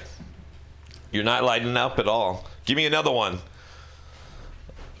see it. You're not lighting up at all. Give me another one.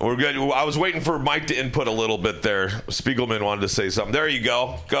 We're good. I was waiting for Mike to input a little bit there. Spiegelman wanted to say something. There you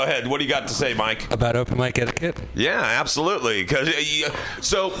go. Go ahead. What do you got to say, Mike? About open mic etiquette? Yeah, absolutely.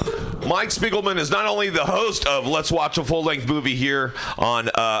 So, Mike Spiegelman is not only the host of Let's Watch a Full-Length Movie here on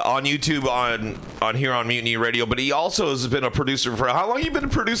YouTube, on here on Mutiny Radio, but he also has been a producer for, how long have you been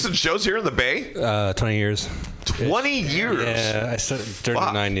producing shows here in the Bay? 20 years. 20 years? Yeah, I started during the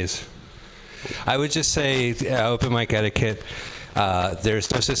 90s. I would just say open mic etiquette.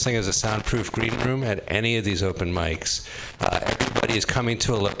 There's no such thing as a soundproof green room at any of these open mics. Everybody is coming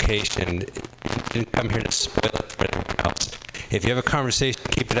to a location. You didn't come here to spoil it for everyone else. If you have a conversation,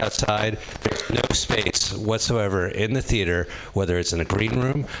 keep it outside. There's no space whatsoever in the theater, whether it's in a green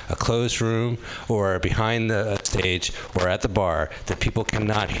room, a closed room, or behind the stage, or at the bar, that people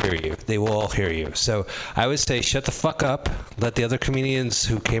cannot hear you. They will all hear you. So I would say shut the fuck up. Let the other comedians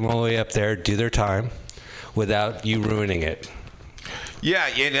who came all the way up there do their time without you ruining it. Yeah,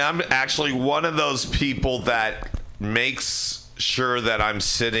 and I'm actually one of those people that makes sure that I'm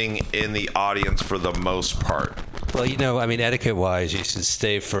sitting in the audience for the most part. Well, etiquette-wise, you should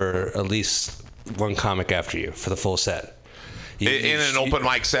stay for at least one comic after you for the full set. In an open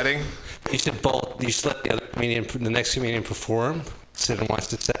mic setting? You should let the other comedian, the next comedian perform, sit and watch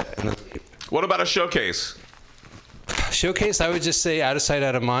the set. And then what about a showcase? Showcase, I would just say out of sight,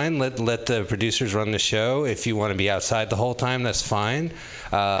 out of mind. Let the producers run the show. If you want to be outside the whole time, that's fine.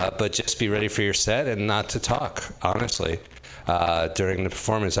 But just be ready for your set and not to talk, honestly. During the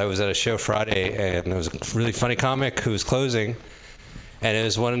performance, I was at a show Friday, and there was a really funny comic who was closing. And it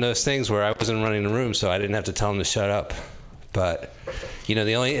was one of those things where I wasn't running the room, so I didn't have to tell him to shut up. But,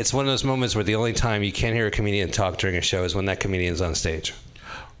 it's one of those moments where the only time you can't hear a comedian talk during a show is when that comedian's on stage.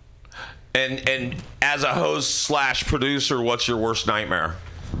 And as a host / producer, what's your worst nightmare?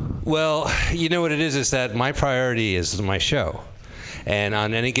 Well, you know what it is that my priority is my show. And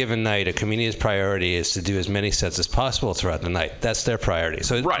on any given night, a comedian's priority is to do as many sets as possible throughout the night. That's their priority.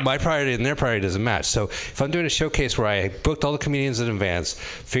 So my priority and their priority doesn't match. So if I'm doing a showcase where I booked all the comedians in advance,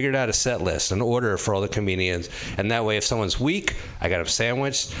 figured out a set list, an order for all the comedians, and that way if someone's weak, I got them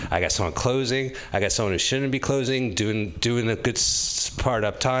sandwiched, I got someone closing, I got someone who shouldn't be closing, doing a good part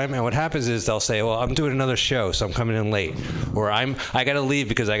up time. And what happens is they'll say, well, I'm doing another show, so I'm coming in late. Or I got to leave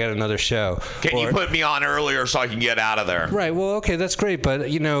because I got another show. Can you put me on earlier so I can get out of there? Right. Well, okay, that's great, but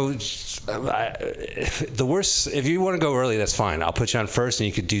the worst, if you want to go early, that's fine. I'll put you on first, and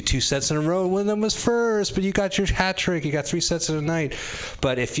you could do 2 sets in a row. One of them was first, but you got your hat trick. You got 3 sets in a night.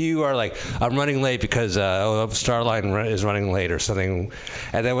 But if you are like, I'm running late because Starline is running late or something,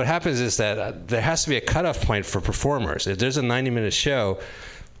 and then what happens is that there has to be a cutoff point for performers. If there's a 90-minute show,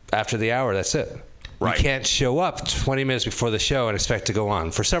 after the hour, that's it. Right. You can't show up 20 minutes before the show and expect to go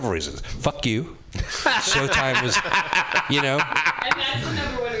on for several reasons. Fuck you. Showtime was,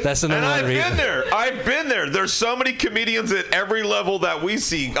 that's the number one reason. I've been there. There's so many comedians at every level that we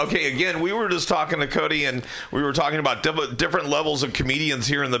see. Okay, again, we were just talking to Cody, and we were talking about different levels of comedians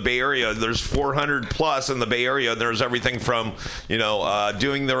here in the Bay Area. There's 400 plus in the Bay Area. There's everything from,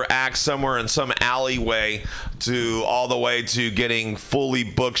 doing their act somewhere in some alleyway to all the way to getting fully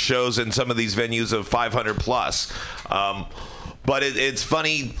booked shows in some of these venues of 500 plus. But it's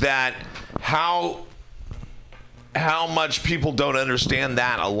funny that how much people don't understand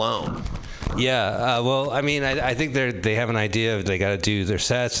that alone. Yeah, I think they have an idea of they got to do their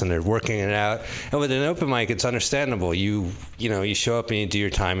sets and they're working it out. And with an open mic, it's understandable. You show up and you do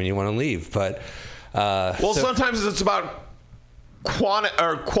your time and you want to leave. But sometimes it's about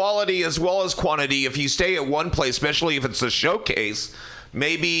quality as well as quantity. If you stay at one place, especially if it's a showcase,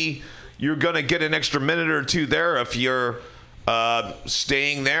 maybe you're going to get an extra minute or two there if you're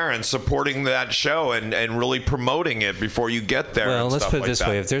staying there and supporting that show and really promoting it before you get there. Well, let's put it this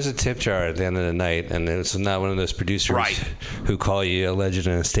way. If there's a tip jar at the end of the night and it's not one of those producers who call you a legend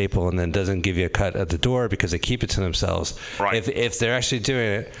and a staple and then doesn't give you a cut at the door because they keep it to themselves, if they're actually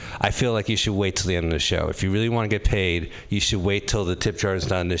doing it, I feel like you should wait till the end of the show. If you really want to get paid, you should wait till the tip jar is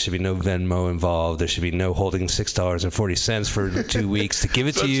done. There should be no Venmo involved. There should be no holding $6.40 for 2 weeks to give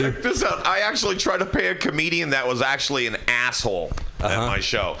it to you. Check this out. I actually tried to pay a comedian that was actually an asshole. at my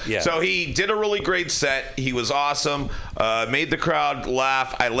show. Yeah. So he did a really great set. He was awesome. Made the crowd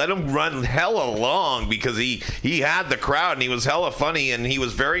laugh. I let him run hella long because he had the crowd and he was hella funny and he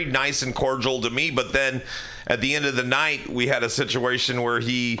was very nice and cordial to me. But then at the end of the night, we had a situation where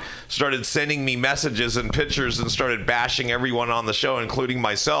he started sending me messages and pictures and started bashing everyone on the show, including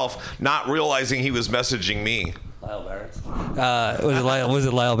myself, not realizing he was messaging me. Lyle Barrett? Was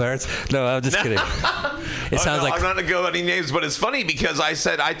it Lyle Barrett? No, I'm just kidding. It sounds like... I'm not going to go any names, but it's funny because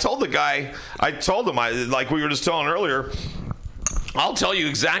I told him, like we were just telling earlier, I'll tell you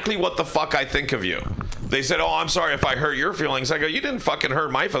exactly what the fuck I think of you. They said, "Oh, I'm sorry if I hurt your feelings." I go, "You didn't fucking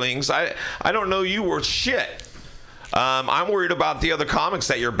hurt my feelings. I don't know you worth shit. I'm worried about the other comics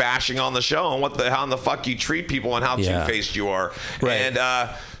that you're bashing on the show and how in the fuck you treat people and how two-faced you are." Right. And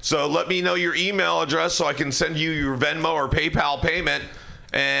so let me know your email address so I can send you your Venmo or PayPal payment.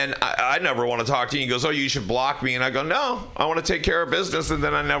 And I never want to talk to you. He goes, "Oh, you should block me." And I go, "No, I want to take care of business, and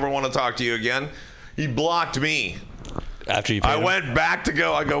then I never want to talk to you again." He blocked me. After you paid him? Went back to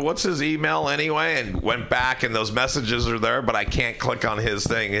go. I go, "What's his email anyway?" And went back, and those messages are there, but I can't click on his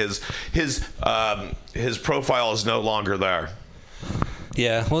thing. His profile is no longer there.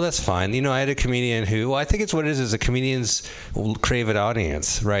 Yeah, well, that's fine. I had a comedian who, I think it's what it is a comedians crave an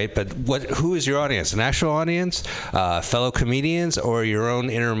audience, right? But who is your audience? An actual audience? Fellow comedians or your own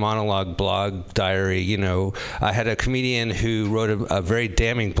inner monologue blog diary? I had a comedian who wrote a very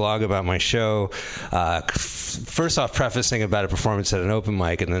damning blog about my show. First off, prefacing about a performance at an open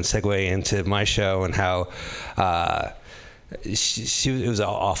mic and then segue into my show and how... it was an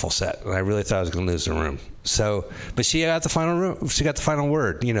awful set, and I really thought I was going to lose the room. But she got the final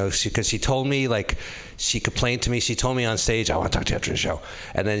word, because she told me, like, she complained to me. She told me on stage, "I want to talk to you after the show."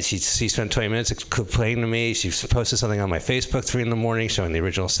 And then she spent 20 minutes complaining to me. She posted something on my Facebook 3 a.m. showing the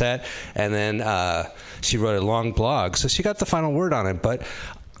original set, and then she wrote a long blog. So she got the final word on it. But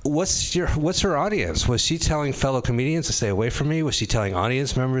what's her audience? Was she telling fellow comedians to stay away from me? Was she telling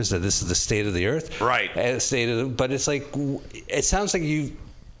audience members that this is the state of the earth? Right. But it's like, it sounds like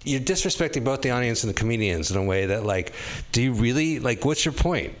you're disrespecting both the audience and the comedians in a way that, like, do you really, like, what's your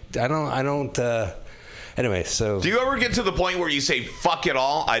point? I don't. Anyway, so... Do you ever get to the point where you say, "Fuck it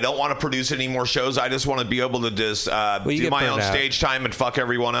all, I don't want to produce any more shows, I just want to be able to just do my own stage time and fuck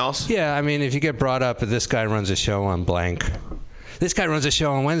everyone else"? Yeah, I mean, if you get brought up, this guy runs a show on blank. This guy runs a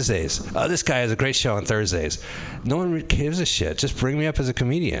show on Wednesdays. This guy has a great show on Thursdays. No one gives a shit. Just bring me up as a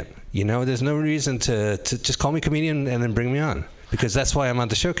comedian. There's no reason to just call me comedian and then bring me on. Because that's why I'm on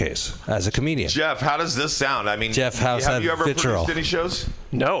the showcase as a comedian. Jeff, how does this sound? I mean, Jeff, how's have that you ever vitriol? produced any shows?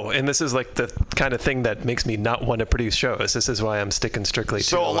 No, and this is like the kind of thing that makes me not want to produce shows. This is why I'm sticking strictly to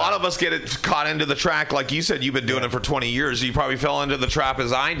So a lot of us get caught into the track, like you said, you've been doing it for 20 years. You probably fell into the trap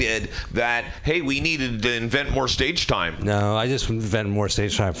as I did that, hey, we needed to invent more stage time. No, I just invented more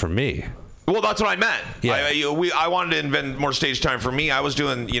stage time for me. Well, that's what I meant. Yeah. I wanted to invent more stage time for me. I was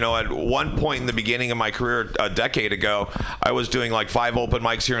doing, at one point in the beginning of my career, a decade ago, I was doing like 5 open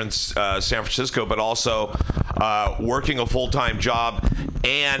mics here in San Francisco, but also working a full-time job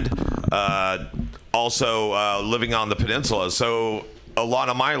and also living on the peninsula. So a lot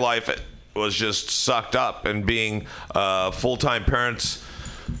of my life was just sucked up, and being full-time parents.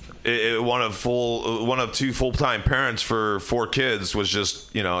 One of 2 full-time parents for 4 kids was just,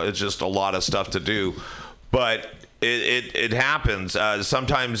 it's just a lot of stuff to do. But it happens.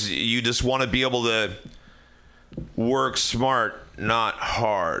 Sometimes you just want to be able to work smart, not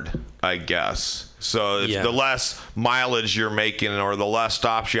hard, I guess. So if the less mileage you're making or the less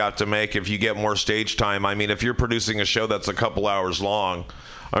stops you have to make, if you get more stage time, I mean, if you're producing a show that's a couple hours long,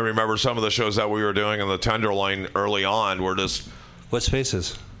 I remember some of the shows that we were doing in the Tenderloin early on were just... What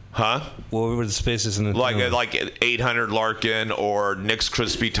spaces? Huh? What were the spaces in the like 800 Larkin or Nick's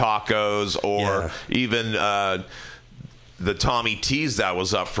Crispy Tacos or even the Tommy T's that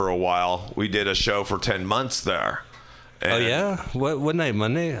was up for a while. We did a show for 10 months there. And oh yeah, what night?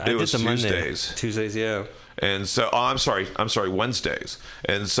 Monday? It was Tuesdays. Monday. Tuesdays, yeah. And so, I'm sorry, Wednesdays.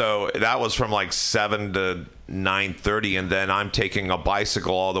 And so that was from like 7 to 9:30, and then I'm taking a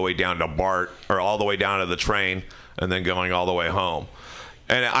bicycle all the way down to BART, or all the way down to the train, and then going all the way home.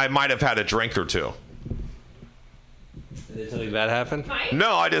 And I might have had a drink or 2. Did something bad happen?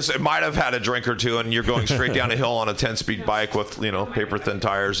 No, I might have had a drink or 2, and you're going straight down a hill on a 10-speed bike with, paper-thin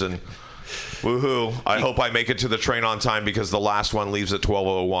tires, and woohoo. I hope I make it to the train on time because the last one leaves at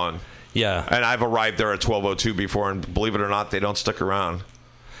 12:01. Yeah. And I've arrived there at 12:02 before, and believe it or not, they don't stick around.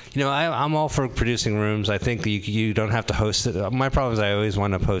 I'm all for producing rooms. I think you don't have to host it. My problem is I always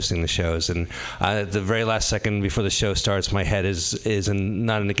wind up hosting the shows, and the very last second before the show starts, my head is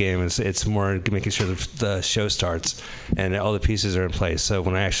not in the game. It's more making sure the show starts and all the pieces are in place. So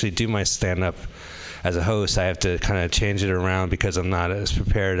when I actually do my stand-up as a host, I have to kind of change it around because I'm not as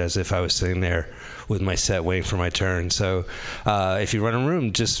prepared as if I was sitting there with my set waiting for my turn. So if you run a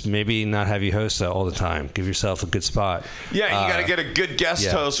room, just maybe not have you host all the time. Give yourself a good spot. Yeah, you got to get a good guest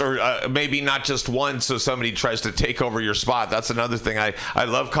host, or maybe not just one, so somebody tries to take over your spot. That's another thing. I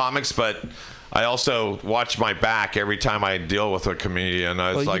love comics, but I also watch my back every time I deal with a comedian.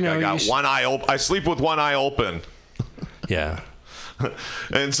 It's I got one eye open. I sleep with one eye open. Yeah.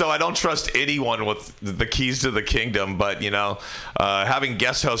 And so I don't trust anyone with the keys to the kingdom, but having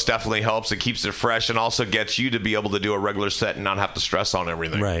guest hosts definitely helps. It keeps it fresh and also gets you to be able to do a regular set and not have to stress on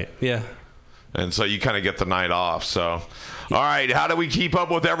everything. Right. Yeah. And so you kind of get the night off. So, all right, how do we keep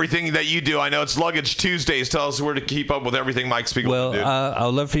up with everything that you do? I know it's Luggage Tuesdays. Tell us where to keep up with everything Mike Spiegel Well, do. I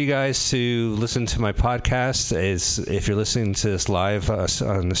would love for you guys to listen to my podcast. If you're listening to this live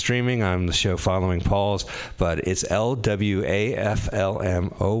on the streaming, I'm the show following Paul's, but it's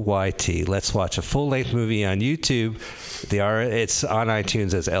LWAFLMOYT. Let's watch a full-length movie on YouTube. It's on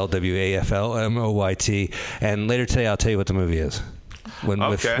iTunes as LWAFLMOYT. And later today, I'll tell you what the movie is when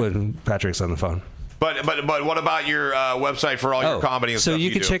Patrick's on the phone. But what about your website for all your comedy and stuff? So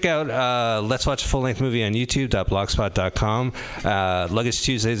you can check out Let's Watch a Full-Length Movie on YouTube.blogspot.com. Luggage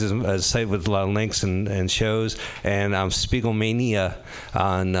Tuesdays is a site with a lot of links and shows. And I'm Spiegelmania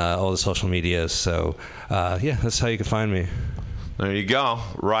on all the social medias. So, that's how you can find me. There you go.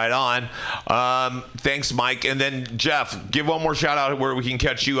 Right on. Thanks, Mike. And then, Jeff, give one more shout-out where we can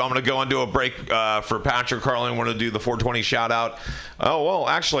catch you. I'm going to go into a break for Patrick Carlin. We're going to do the 420 shout-out. Oh, well,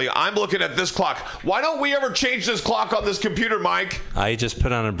 actually, I'm looking at this clock. Why don't we ever change this clock on this computer, Mike? I just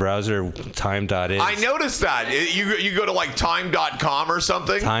put on a browser time.is. I noticed that. You go to, like, time.com or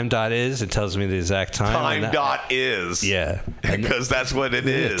something? Time.is. It tells me the exact time. Time.is. Yeah. Because that's what it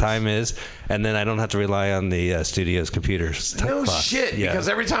is. Time is. And then I don't have to rely on the studio's computers. No clock. shit. Yeah. Because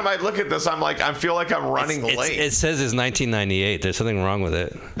every time I look at this, I feel like I'm running late. It says it's 1998. There's something wrong with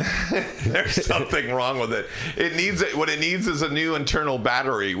it. There's something wrong with it. What it needs is a new internal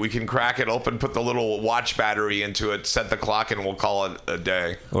battery. We can crack it open, put the little watch battery into it, set the clock, and we'll call it a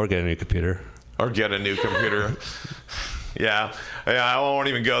day. Or get a new computer. Yeah, I won't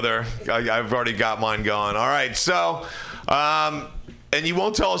even go there. I've already got mine going. All right, so... and you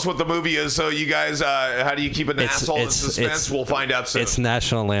won't tell us what the movie is, so you guys, how do you keep an asshole in suspense? We'll find out soon. It's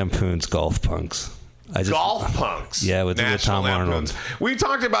National Lampoon's Golf Punks. Golf Punks? Yeah, with Tom Arnold. We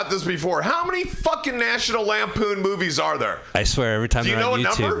talked about this before. How many fucking National Lampoon movies are there? I swear, every time they're on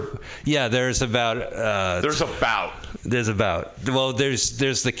YouTube. Do you know a number? Yeah, there's about... Well,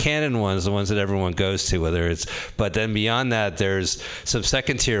 there's the canon ones, the ones that everyone goes to, but then beyond that, there's some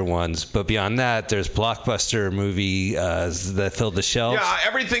second tier ones, but beyond that, there's blockbuster movie that filled the shelves. Yeah,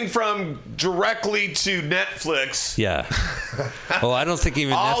 everything from directly to Netflix. Yeah. Well, I don't think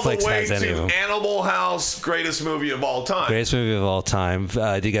even Netflix has any of them. All the way to Animal House, greatest movie of all time. Greatest movie of all time.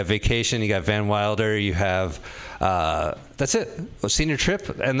 You got Vacation, you got Van Wilder, you have... that's it. Senior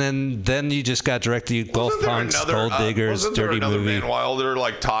Trip, and then you just got directly Golf Punks, Gold Diggers, Dirty Movie. Van Wilder,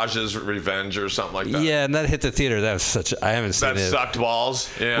 like Taj's Revenge or something like that. Yeah, and that hit the theater. That was I haven't seen it. That sucked balls.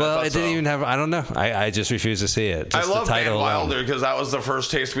 Yeah, well, it didn't even have. I don't know. I just refuse to see it. Just I love the title Van Wilder because that was the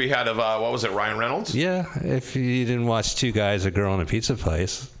first taste we had of what was it, Ryan Reynolds? Yeah, if you didn't watch Two Guys, a Girl, and a Pizza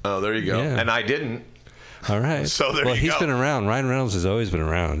Place. Oh, there you go. Yeah. And I didn't. All right. So there you go. Well, he's been around. Ryan Reynolds has always been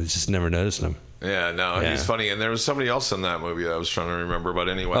around. I just never noticed him. Yeah, no, he's funny. And there was somebody else in that movie that I was trying to remember, but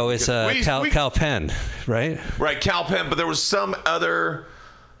anyway. Oh, it's Cal Penn, right? Right, Cal Penn, but there was some other...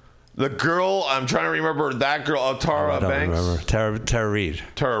 The girl, I'm trying to remember that girl, Tara Banks? Remember. Tara Reid.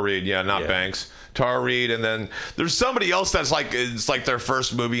 Tara Reid, yeah, not Banks. Tara Reid, and then there's somebody else that's like, it's like their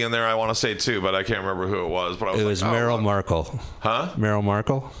first movie in there, I want to say too, but I can't remember who it was. But it was Meryl Markle. Huh? Meryl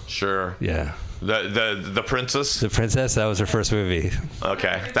Markle? Sure. Yeah. The princess? The princess, that was her first movie.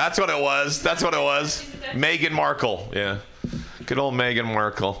 Okay. That's what it was. Meghan Markle. Yeah. Good old Meghan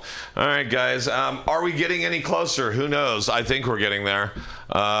Markle. All right, guys. Are we getting any closer? Who knows? I think we're getting there.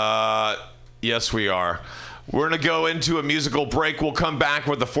 Yes, we are. We're going to go into a musical break. We'll come back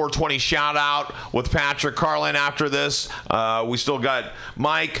with the 420 shout-out with Patrick Carlin after this. We still got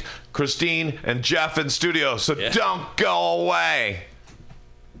Mike, Christine, and Jeff in studio, so don't go away.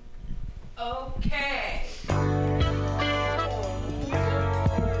 Okay.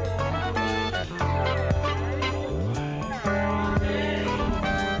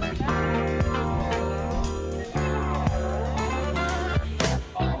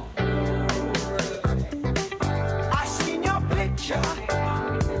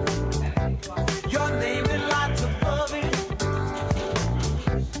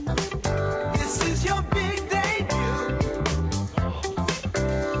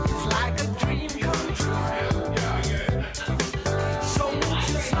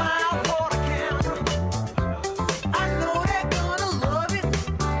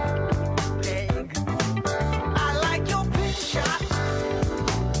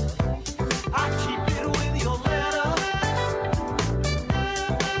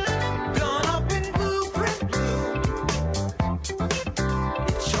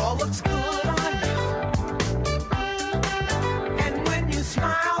 looks good on you. And when you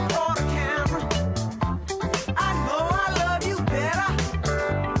smile for the camera, I know I love you better.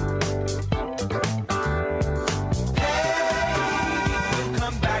 Pain will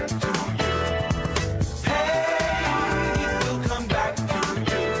come back to you. Pain will come back to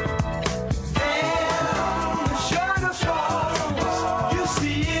you. Then the shadow falls. You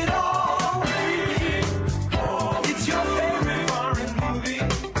see it all. It's your favorite foreign movie.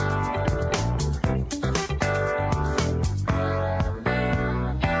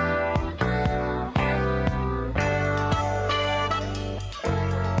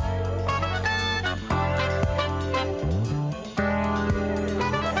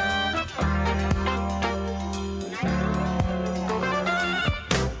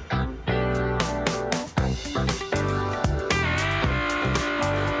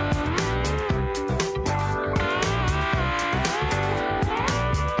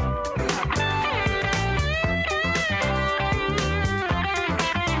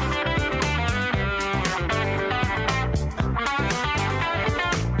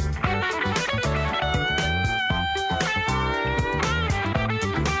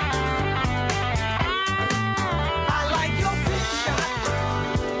 I like your picture.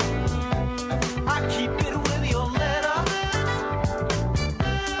 I keep it with your letter.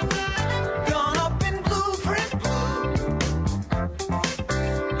 Gone up in blue print blue.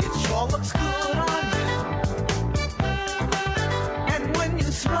 It sure looks good on you. And when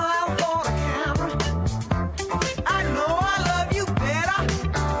you smile for the camera, I know I love you better.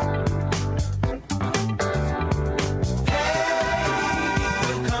 Pain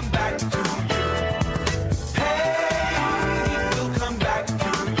will come back to you. Pain will come back to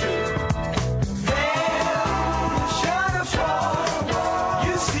you. Then the shadow falls.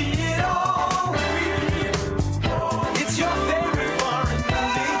 You see it all. It's your favorite foreign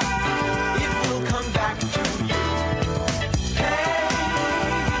movie. It will come back to you. Pain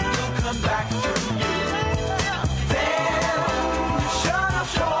will come back to you. Then the shadow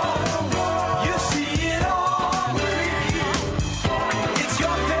falls. You see it all. It's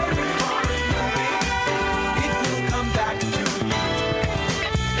your favorite foreign movie. It will come back to you.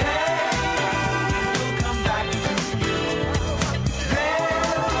 Pain will come back to you. Then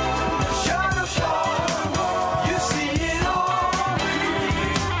the shadow falls. You see it all.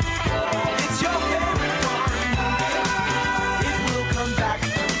 It's your favorite foreign movie. It will come back to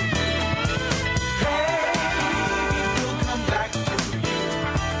you. Pain will come back to you.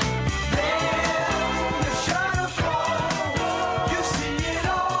 Then the shadow falls. You see it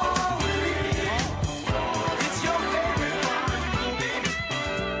all. It's your favorite foreign movie.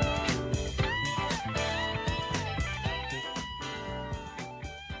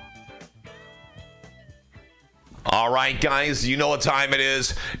 All right, guys, you know what time it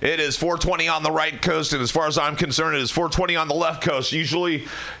is. It is 4:20 on the right coast, and as far as I'm concerned, it is 4:20 on the left coast. Usually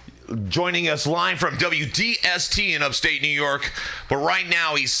joining us live from WDST in upstate New York, but right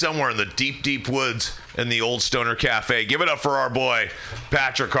now he's somewhere in the deep, deep woods in the Old Stoner Cafe. Give it up for our boy,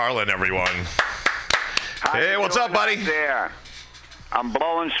 Patrick Carlin, everyone. Hey, what's up, buddy? There. I'm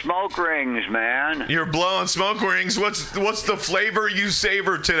blowing smoke rings, man. You're blowing smoke rings. What's the flavor you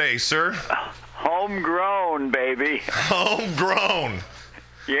savor today, sir? Homegrown, baby. Homegrown.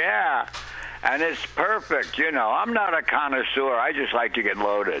 Yeah. And it's perfect, you know. I'm not a connoisseur. I just like to get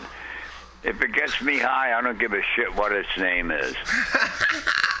loaded. If it gets me high, I don't give a shit what its name is.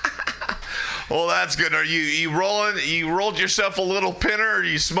 Well, that's good. Are you rolling? You rolled yourself a little pinner, or are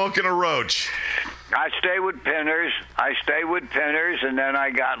you smoking a roach? I stay with pinners, and then I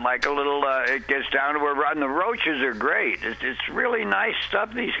got like a little, it gets down to where, and the roaches are great. It's really nice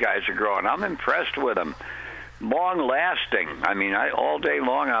stuff these guys are growing. I'm impressed with them. Long lasting. I mean, all day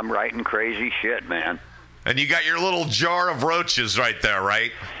long I'm writing crazy shit, man. And you got your little jar of roaches right there,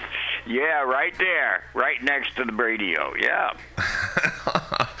 right? Yeah, right there, right next to the radio, yeah.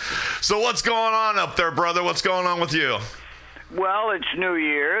 So what's going on up there, brother? What's going on with you? Well, it's New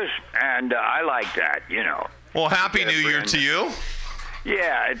Year's, and I like that, you know. Well, Happy New Year to you.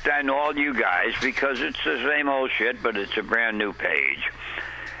 Yeah, and all you guys, because it's the same old shit, but it's a brand new page.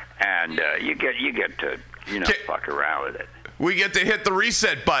 And you get to, fuck around with it. We get to hit the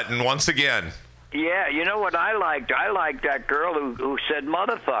reset button once again. Yeah, you know what I liked? I liked that girl who said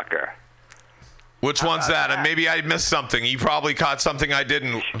motherfucker. Which one's that? And maybe I missed something. You probably caught something I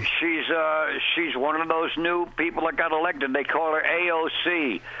didn't. She's one of those new people that got elected. They call her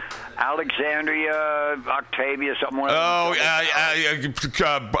AOC, Alexandria Octavia, something.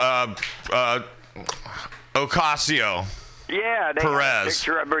 Ocasio. Yeah, they had a Perez.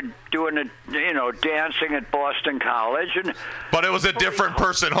 picture of her doing it, dancing at Boston College, But it was a different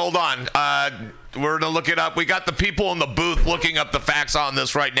person. Hold on. We're going to look it up. We got the people in the booth looking up the facts on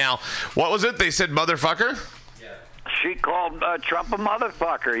this right now. What was it? They said motherfucker? she called Trump a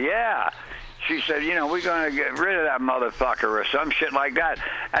motherfucker. Yeah. She said, we're going to get rid of that motherfucker or some shit like that.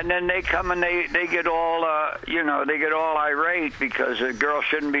 And then they come and they get all, they get all irate because a girl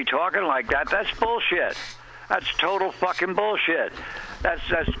shouldn't be talking like that. That's bullshit. That's total fucking bullshit. That's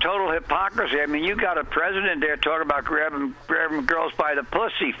total hypocrisy. I mean, you got a president there talking about grabbing girls by the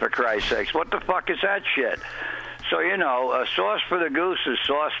pussy, for Christ's sakes. What the fuck is that shit? So, sauce for the goose is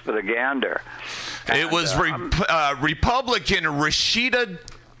sauce for the gander. It was Republican Rashida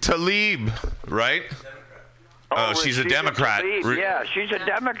Tlaib, right? Oh, she's a Democrat. Yeah, she's a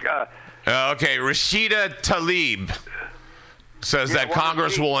Democrat. Okay, Rashida Tlaib says that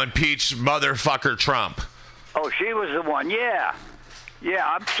Congress will impeach motherfucker Trump. Oh, she was the one. Yeah. Yeah,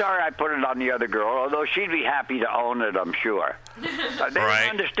 I'm sorry I put it on the other girl, although she'd be happy to own it, I'm sure. They don't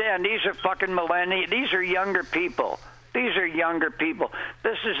understand. These are fucking millennials. These are younger people. These are younger people.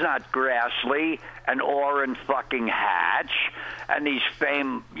 This is not Grassley and Orrin fucking Hatch and these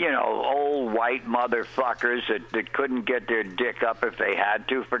old white motherfuckers that couldn't get their dick up if they had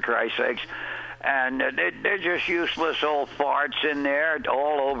to, for Christ's sakes. And they're just useless old farts in there,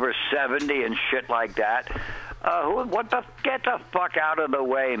 all over 70 and shit like that. Get the fuck out of the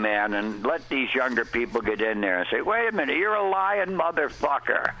way, man, and let these younger people get in there and say, wait a minute, you're a lying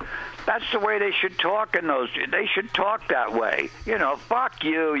motherfucker. That's the way they should talk they should talk that way. Fuck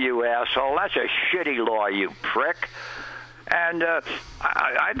you, you asshole. That's a shitty law, you prick. And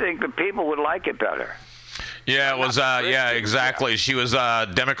I think the people would like it better. Yeah, it was, exactly. She was a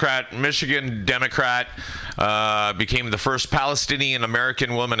Democrat, Michigan Democrat, became the first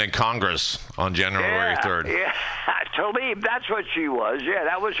Palestinian-American woman in Congress on January 3rd. Yeah, Tlaib, that's what she was. Yeah,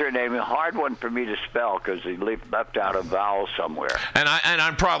 that was her name. A hard one for me to spell because he left out a vowel somewhere. And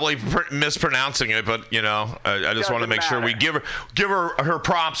I'm probably mispronouncing it, but, I just want to make sure we give her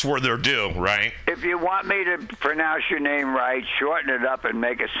props where they're due, right? If you want me to pronounce your name right, shorten it up and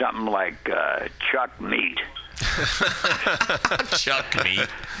make it something like Chuck Meat. Chuck Meat.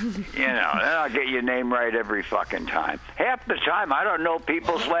 Then I'll get your name right every fucking time. Half the time, I don't know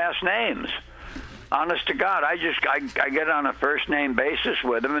people's last names. Honest to God, I get on a first name basis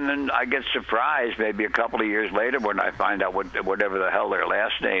with them, and then I get surprised maybe a couple of years later when I find out whatever the hell their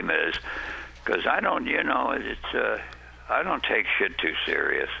last name is, because I don't, I don't take shit too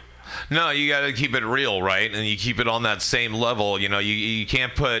serious. No, you got to keep it real, right? And you keep it on that same level. You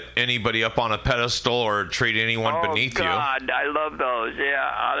can't put anybody up on a pedestal or treat anyone beneath you. Oh, God, I love those.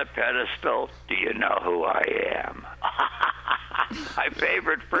 Yeah, on a pedestal. Do you know who I am? My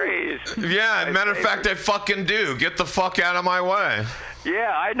favorite phrase. Yeah, matter of fact, I fucking do. Get the fuck out of my way.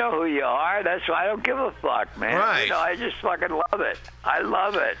 Yeah, I know who you are. That's why I don't give a fuck, man. Right. I just fucking love it. I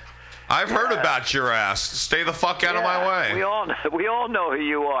love it. I've heard about your ass. Stay the fuck out of my way. We all know who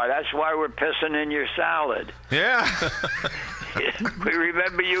you are. That's why we're pissing in your salad. Yeah. We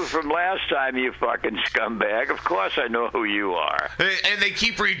remember you from last time, you fucking scumbag. Of course I know who you are. And they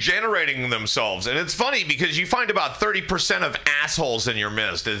keep regenerating themselves. And it's funny because you find about 30% of assholes in your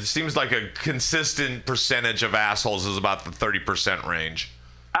midst. It seems like a consistent percentage of assholes is about the 30% range.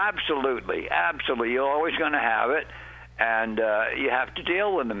 Absolutely. Absolutely. You're always going to have it. And you have to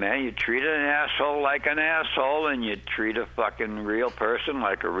deal with them, man. You treat an asshole like an asshole, and you treat a fucking real person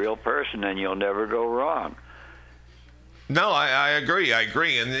like a real person, and you'll never go wrong. No, I agree.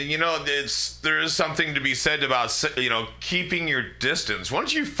 And, there is something to be said about, keeping your distance.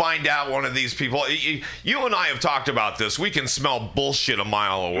 Once you find out one of these people, you and I have talked about this. We can smell bullshit a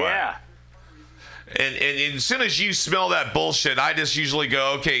mile away. Yeah. And as soon as you smell that bullshit, I just usually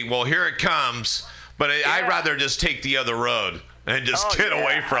go, okay, well, here it comes. But I'd rather just take the other road and just get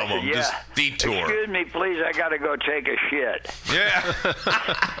away from them. Yeah. Just detour. Excuse me, please. I got to go take a shit. Yeah.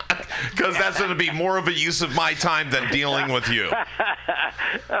 Because that's going to be more of a use of my time than dealing with you.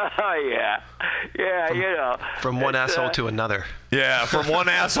 Oh, yeah. Yeah, From one asshole to another. Yeah, from one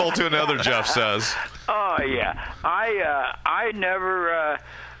asshole to another, Jeff says. Oh, yeah. I never...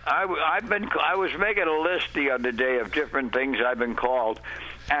 I was making a list the other day of different things I've been called,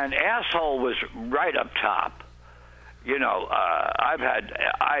 and asshole was right up top. I've had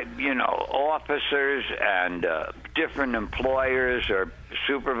officers and different employers or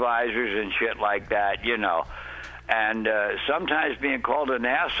supervisors and shit like that. And sometimes being called an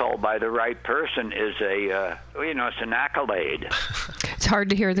asshole by the right person is it's an accolade. It's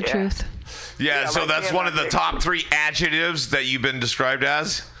hard to hear the truth. Yeah, so that's one of the top 3 adjectives that you've been described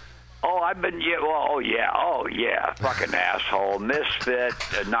as? Oh, I've been, yeah, well, oh yeah, fucking asshole, misfit,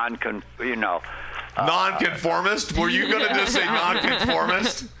 nonconformist? Were you going to just say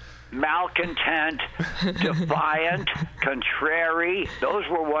nonconformist? Malcontent, defiant, contrary. Those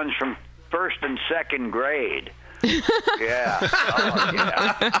were ones from first and second grade. Yeah. Oh,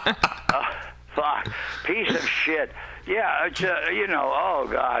 yeah. Fuck. Piece of shit. Yeah, it's, oh,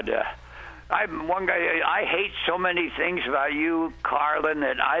 God. I hate so many things about you, Carlin,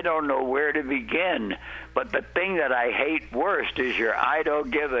 that I don't know where to begin. But the thing that I hate worst is your I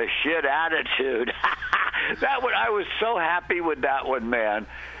don't give a shit attitude. That one, I was so happy with that one, man.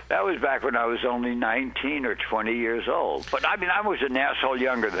 That was back when I was only 19 or 20 years old. But, I mean, I was an asshole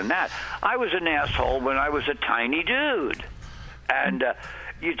younger than that. I was an asshole when I was a tiny dude. And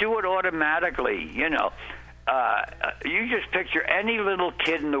you do it automatically, you know. You just picture any little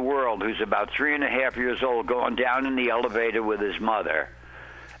kid in the world who's about 3.5 years old going down in the elevator with his mother.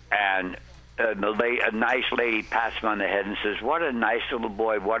 And a nice lady pats him on the head and says, "What a nice little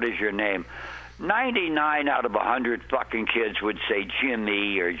boy. What is your name?" 99 out of 100 fucking kids would say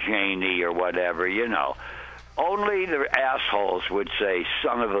Jimmy or Janie or whatever, you know. Only the assholes would say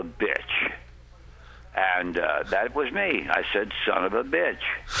son of a bitch. And that was me. I said son of a bitch.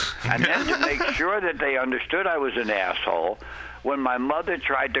 And then to make sure that they understood I was an asshole, when my mother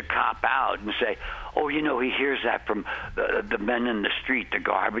tried to cop out and say, "Oh, you know, he hears that from the men in the street, the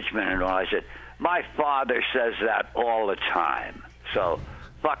garbage men and all," I said, "My father says that all the time. So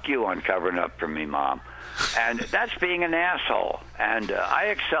fuck you on covering up for me, Mom." And that's being an asshole. And I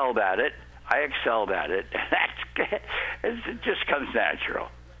excelled at it. It just comes natural.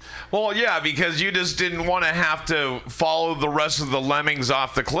 Well, yeah, because you just didn't want to have to follow the rest of the lemmings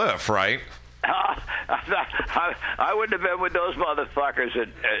off the cliff, right? I wouldn't have been with those motherfuckers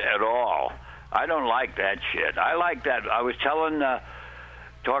at all. I don't like that shit. I like that. I was talking to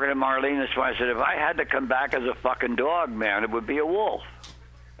Marlene this morning, I said, if I had to come back as a fucking dog, man, it would be a wolf.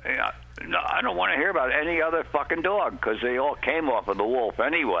 Yeah, no, I don't want to hear about any other fucking dog because they all came off of the wolf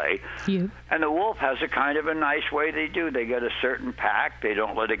anyway. Yeah. And the wolf has a kind of a nice way they do. They get a certain pack. They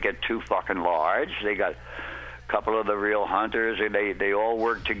don't let it get too fucking large. They got a couple of the real hunters. They all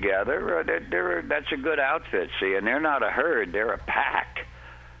work together. That's a good outfit, see. And they're not a herd. They're a pack.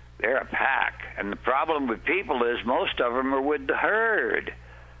 They're a pack. And the problem with people is most of them are with the herd.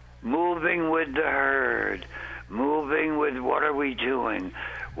 Moving with the herd. Moving with what are we doing?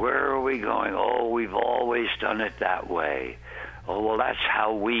 Where are we going? Oh, we've always done it that way. Oh, well, that's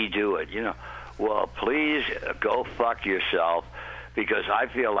how we do it. You know, well, please go fuck yourself because I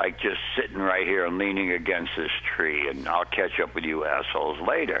feel like just sitting right here and leaning against this tree, and I'll catch up with you assholes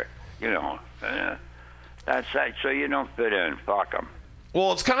later. You know, that's that. So you don't fit in. Fuck them.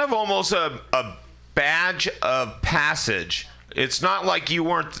 Well, it's kind of almost a badge of passage. It's not like you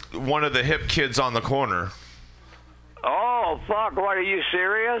weren't one of the hip kids on the corner. Oh, fuck, what, are you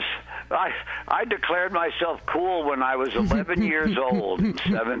serious? I declared myself cool when I was 11 years old in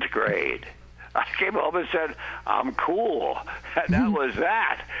 7th grade. I came home and said, I'm cool. And that was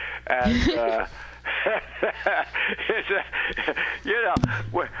that. And, you know,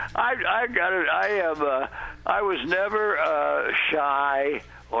 I was never shy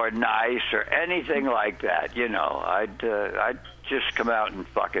or nice or anything like that, you know. I'd just come out and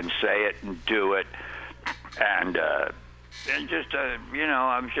fucking say it and do it. And just, you know,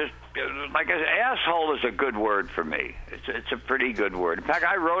 I'm just, like, an asshole is a good word for me. It's a pretty good word. In fact,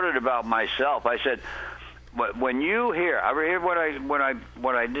 I wrote it about myself. I said, when you hear, I hear when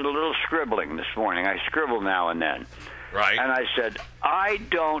I did a little scribbling this morning. I scribble now and then. Right. And I said, I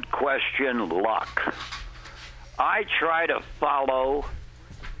don't question luck. I try to follow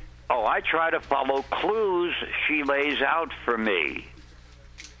clues she lays out for me.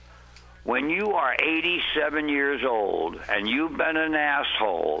 When you are 87 years old and you've been an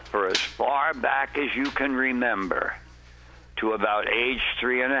asshole for as far back as you can remember, to about age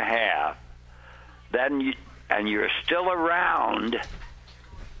 3.5, and you're still around,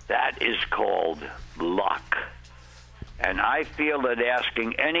 that is called luck. And I feel that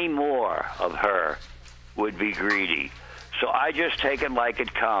asking any more of her would be greedy. So I just take it like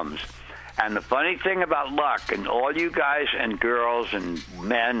it comes. And the funny thing about luck, and all you guys and girls and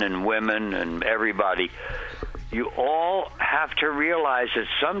men and women and everybody, you all have to realize that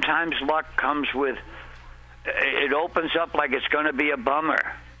sometimes luck comes with, it opens up like it's going to be a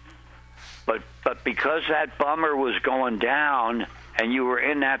bummer. But because that bummer was going down and you were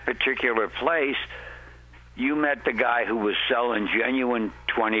in that particular place, you met the guy who was selling genuine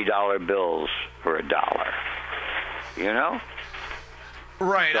 $20 bills for $1. You know?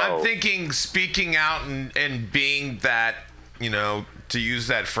 Right. So, I'm thinking speaking out and being that to use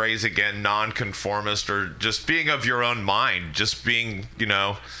that phrase again, nonconformist, or just being of your own mind, just being,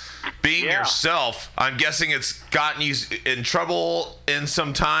 being yourself. I'm guessing it's gotten you in trouble in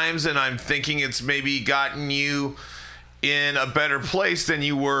some times, and I'm thinking it's maybe gotten you in a better place than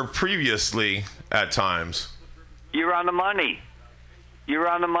you were previously at times. You're on the money. You're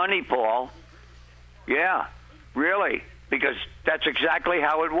on the money, Paul. Yeah, really, because that's exactly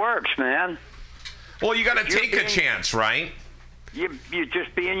how it works, man. Well, you got to take a chance, right? You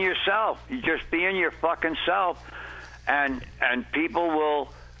just being yourself. You just being your fucking self, and people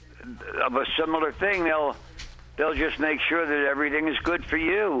will, of a similar thing, they'll just make sure that everything is good for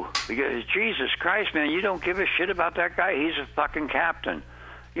you. Because Jesus Christ, man, you don't give a shit about that guy. He's a fucking captain.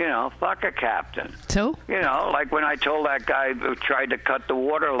 Fuck a captain. So? Like when I told that guy who tried to cut the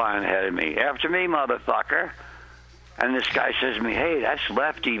water line ahead of me, after me, motherfucker. And this guy says to me, hey, that's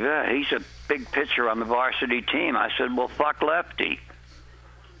Lefty. He's a big pitcher on the varsity team. I said, well, fuck Lefty.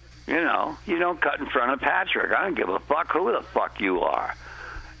 You don't cut in front of Patrick. I don't give a fuck who the fuck you are.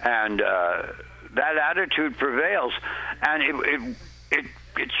 And that attitude prevails. And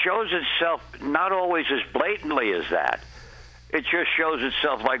it shows itself not always as blatantly as that. It just shows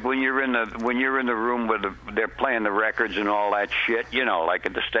itself like when you're in the room where they're playing the records and all that shit, like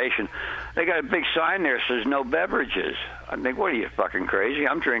at the station. They got a big sign there that says no beverages. I think, what are you, fucking crazy?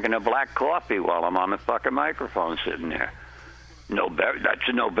 I'm drinking a black coffee while I'm on the fucking microphone sitting there. That's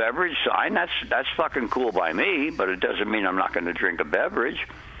a no beverage sign. That's fucking cool by me, but it doesn't mean I'm not going to drink a beverage.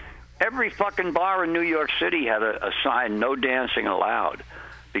 Every fucking bar in New York City had a sign, no dancing allowed,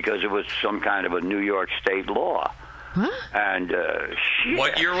 because it was some kind of a New York state law. Huh? And shit.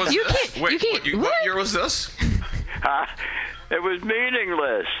 What year was this? What year was this? It was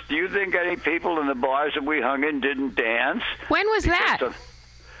meaningless. Do you think any people in the bars that we hung in didn't dance? When was that?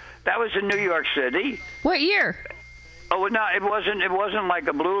 That was in New York City. What year? Oh no, it wasn't like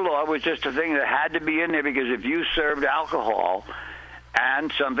a blue law. It was just a thing that had to be in there because if you served alcohol and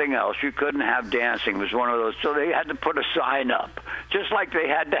something else, you couldn't have dancing. It was one of those. So they had to put a sign up, just like they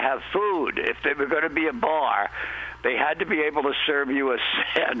had to have food. If they were going to be a bar, they had to be able to serve you a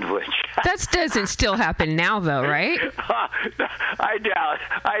sandwich. That doesn't still happen now, though, right? I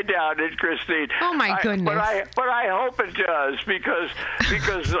doubt it, Christine. Oh my goodness! But I hope it does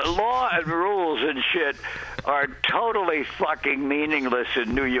because the law and rules and shit are totally fucking meaningless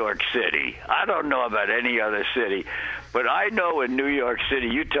in New York City. I don't know about any other city, but I know in New York City,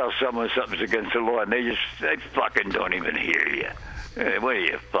 you tell someone something's against the law, and they fucking don't even hear you. Hey, what are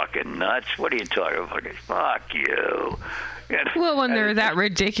you, fucking nuts? What are you talking about? Fuck you. Well, when they're that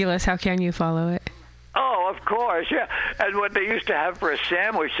ridiculous, how can you follow it? Oh, of course, yeah. And what they used to have for a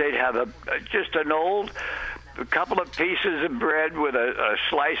sandwich, they'd have just an old couple of pieces of bread with a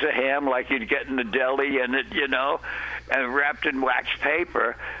slice of ham like you'd get in the deli, and and wrapped in wax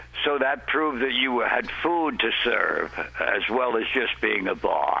paper. So that proved that you had food to serve as well as just being a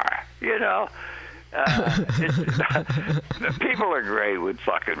bar, People are great with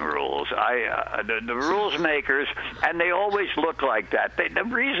fucking rules. The rules makers, and they always look like that. The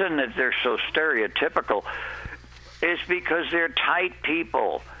reason that they're so stereotypical is because they're tight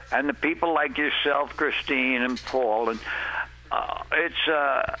people, and the people like yourself, Christine, and Paul, and it's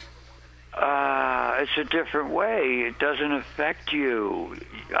a different way. It doesn't affect you.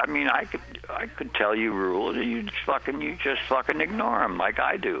 I mean, I could tell you rules, and you just fucking ignore them like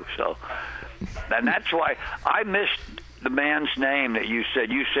I do. So. And that's why I missed the man's name that you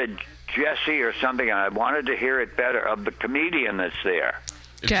said. You said Jesse or something, and I wanted to hear it better, of the comedian that's there.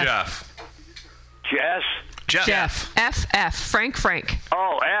 Jeff. Jess? Jeff. F. Frank.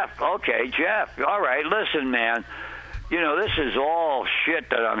 Oh, F. Okay, Jeff. All right, listen, man. This is all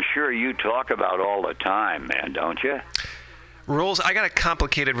shit that I'm sure you talk about all the time, man, don't you? Rules. I got a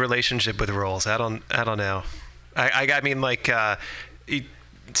complicated relationship with rules. I don't know. I mean, like,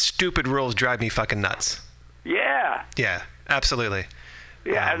 stupid rules drive me fucking nuts. Yeah. Yeah, absolutely.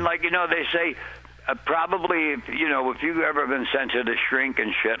 Yeah, and like, they say probably, if you've ever been sent to the shrink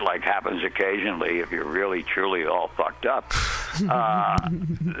and shit, like happens occasionally, if you're really truly all fucked up, they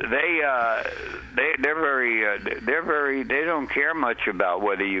don't care much about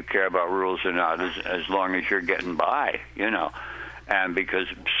whether you care about rules or not, as long as you're getting by, And because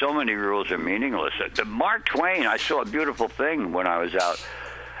so many rules are meaningless. Mark Twain, I saw a beautiful thing when I was out.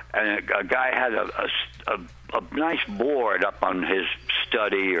 And a guy had a nice board up on his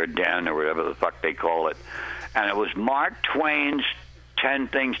study or den or whatever the fuck they call it. And it was Mark Twain's 10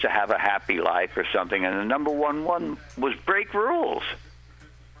 Things to Have a Happy Life or something. And the number one was break rules.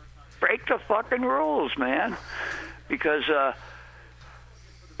 Break the fucking rules, man. Because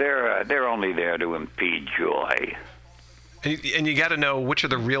they're only there to impede joy. And you got to know which are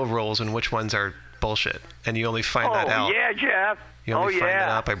the real rules and which ones are bullshit. And you only find that out. Oh, yeah, Jeff. You only find that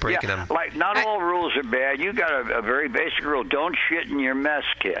out by breaking them. Like, not all rules are bad. You got a very basic rule. Don't shit in your mess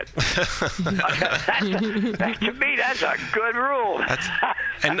kit. To me, that's a good rule.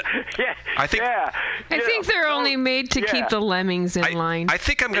 Yeah. I think I think they're only made to keep the lemmings in line. I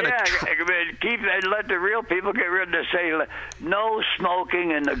think I'm going to... let the real people get rid of the say, no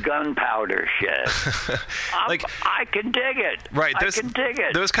smoking in the gunpowder shed. I can dig it. Right. I can dig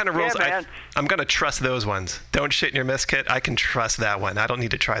it. Those kind of rules, Yeah, man. I'm going to trust those ones. Don't shit in your mess kit. I can trust that one. I don't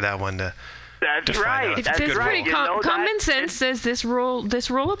need to try that one to... That's right. It's pretty common sense says this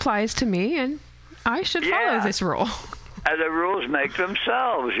rule applies to me, and I should follow this rule. And the rules make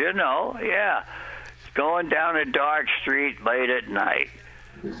themselves, yeah. Going down a dark street late at night.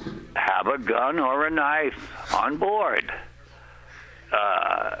 Have a gun or a knife on board.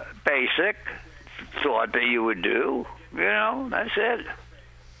 Basic. Thought that you would do. That's it.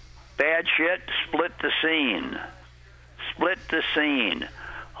 Bad shit, split the scene. Split the scene.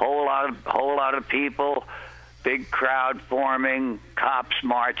 Whole lot of people, big crowd forming, cops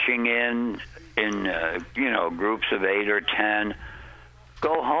marching in groups of 8 or 10.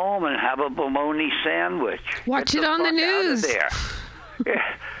 Go home and have a bologna sandwich. Watch it on the news.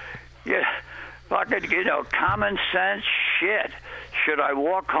 Yeah, fucking, common sense shit. Should I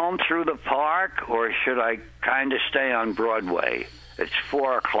walk home through the park or should I kind of stay on Broadway? It's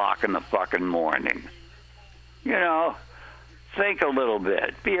 4 o'clock in the fucking morning. Think a little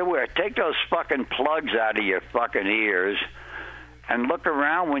bit. Be aware. Take those fucking plugs out of your fucking ears and look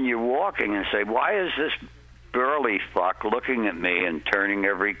around when you're walking and say, why is this burly fuck looking at me and turning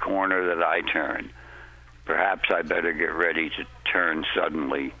every corner that I turn? Perhaps I better get ready to turn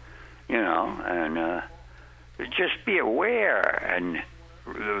suddenly, and just be aware, and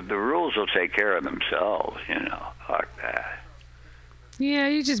the rules will take care of themselves, fuck that. Yeah,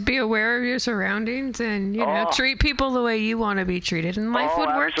 you just be aware of your surroundings and, treat people the way you want to be treated, and life would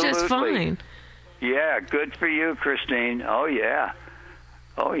work just fine. Yeah, good for you, Christine. Oh, yeah.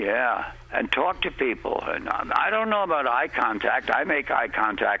 And talk to people. And I don't know about eye contact. I make eye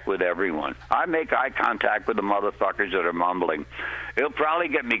contact with everyone. I make eye contact with the motherfuckers that are mumbling. It'll probably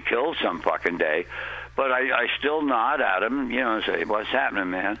get me killed some fucking day, but I still nod at them, and say, what's happening,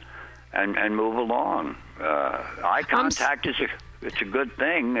 man? And move along. Eye contact it's a good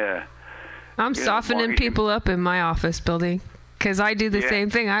thing. I'm softening people up in my office building because I do the same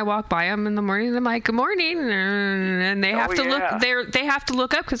thing. I walk by them in the morning and I'm like, good morning. And they have to look, they have to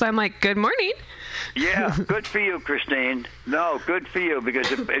look up because I'm like, good morning. Yeah, good for you, Christine. No, good for you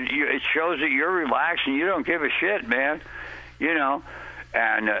because it shows that you're relaxed and you don't give a shit, man.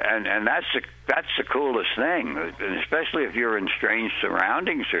 And that's the coolest thing, and especially if you're in strange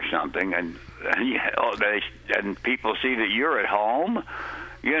surroundings or something, and people see that you're at home,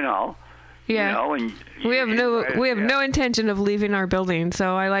 Yeah. And we have no intention of leaving our building,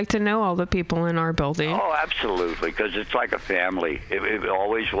 so I like to know all the people in our building. Oh, absolutely, because it's like a family. It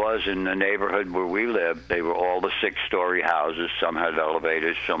always was in the neighborhood where we lived. They were all the 6-story houses. Some had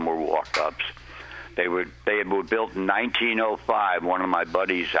elevators, some were walk-ups. They were built in 1905. One of my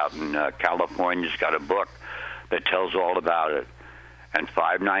buddies out in California's got a book that tells all about it. And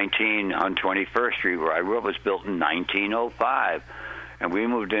 519 on 21st Street, where I grew up, was built in 1905. And we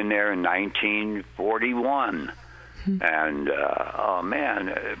moved in there in 1941. And,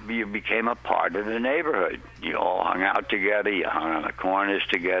 you became a part of the neighborhood. You all hung out together. You hung on the corners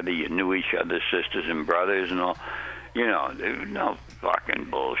together. You knew each other's sisters and brothers and all. There was no fucking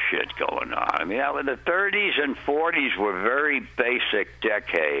bullshit going on. I mean, the 30s and 40s were very basic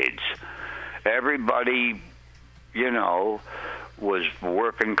decades. Everybody, was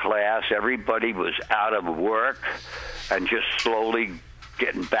working class. Everybody was out of work and just slowly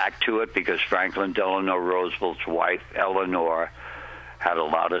getting back to it because Franklin Delano Roosevelt's wife, Eleanor, had a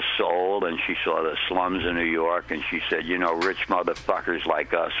lot of soul, and she saw the slums in New York, and she said, rich motherfuckers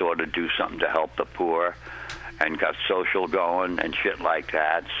like us ought to do something to help the poor, and got social going and shit like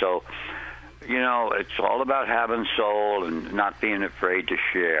that. So, it's all about having soul and not being afraid to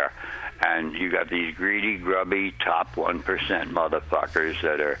share. And you got these greedy, grubby, top 1% motherfuckers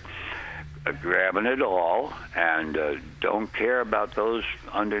that are grabbing it all and don't care about those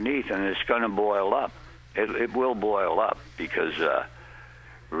underneath. And it's going to boil up. It will boil up because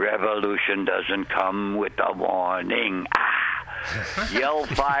revolution doesn't come with a warning. Yell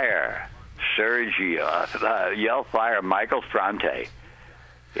fire. Sergio, yell fire, Michael Franti.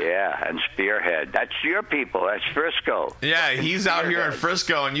 Yeah, and Spearhead. That's your people. That's Frisco. Yeah, he's out here in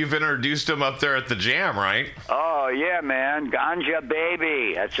Frisco, and you've introduced him up there at the Jam, right? Oh, yeah, man. Ganja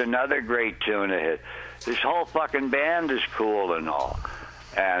Baby. That's another great tune to hit. This whole fucking band is cool and all.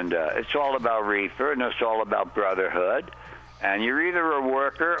 And it's all about reefer, and it's all about brotherhood. And you're either a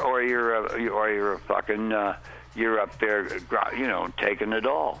worker or you're a fucking you're up there, taking it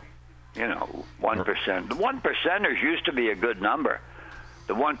all. 1%. The 1%ers used to be a good number.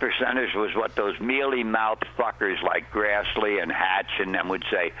 The 1%ers was what those mealy-mouthed fuckers like Grassley and Hatch and them would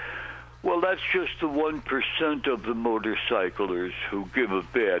say, well, that's just the 1% of the motorcyclers who give a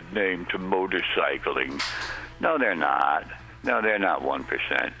bad name to motorcycling. No, they're not. No, they're not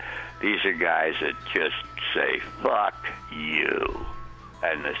 1%. These are guys that just say, fuck you.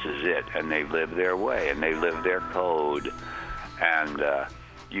 And this is it. And they live their way, and they live their code. And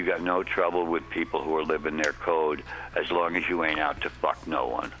you got no trouble with people who are living their code as long as you ain't out to fuck no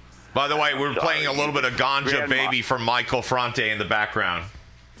one. By the way, we're playing a little bit of Ganja Baby from Michael Fronte in the background.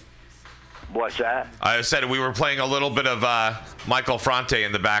 What's that? I said we were playing a little bit of Michael Fronte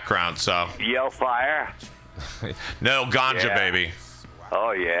in the background, so. Yell Fire? No, Ganja Baby.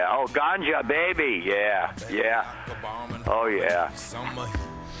 Oh, yeah. Oh, Ganja Baby. Yeah. Oh, yeah.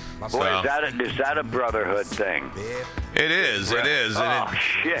 Boy, is that a brotherhood thing? It is. Oh,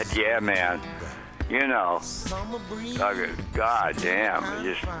 shit. Yeah, man. God damn.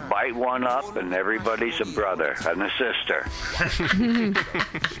 You just bite one up and everybody's a brother and a sister.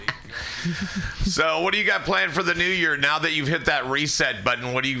 So what do you got planned for the new year now that you've hit that reset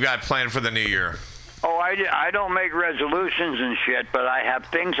button? What do you got planned for the new year? Oh, I don't make resolutions and shit, but I have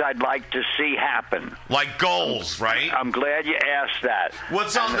things I'd like to see happen. Like goals, right? I'm glad you asked that.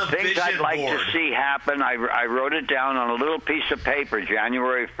 What's on the things vision I'd like board? to see happen, I wrote it down on a little piece of paper,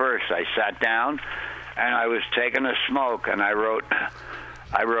 January 1st. I sat down, and I was taking a smoke, and I wrote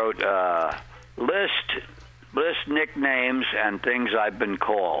list nicknames and things I've been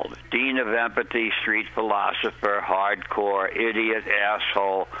called. Dean of Empathy, Street Philosopher, Hardcore, Idiot,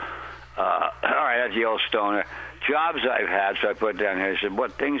 Asshole. All right, that's the old stoner. Jobs I've had, so I put down here. I said,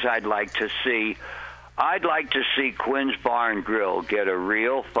 what things I'd like to see? I'd like to see Quinn's Bar and Grill get a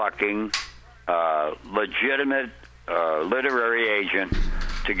real fucking legitimate literary agent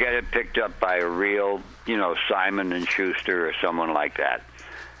to get it picked up by a real, Simon and Schuster or someone like that.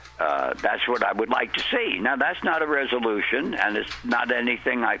 That's what I would like to see. Now, that's not a resolution, and it's not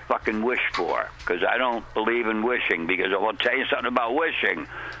anything I fucking wish for, because I don't believe in wishing, because I will tell you something about wishing.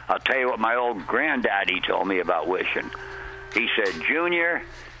 I'll tell you what my old granddaddy told me about wishing. He said, Junior,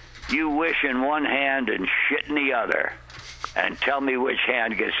 you wish in one hand and shit in the other, and tell me which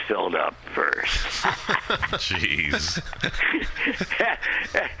hand gets filled up first. Jeez.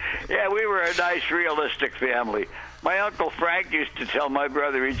 Yeah, we were a nice, realistic family. My Uncle Frank used to tell my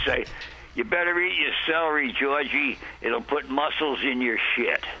brother, he'd say, you better eat your celery, Georgie. It'll put muscles in your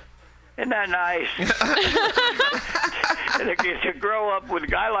shit. Isn't that nice? To grow up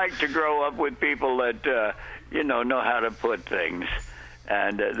with, I like to grow up with people that, know how to put things.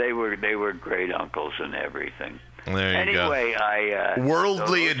 And they were great uncles and everything. There you go.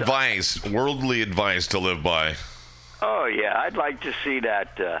 Worldly advice to live by. Oh, yeah, I'd like to see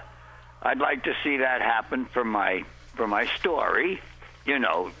that. I'd like to see that happen for my story,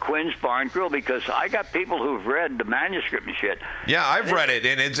 Quinn's Bar and Grill, because I got people who've read the manuscript and shit. Yeah, I've read it,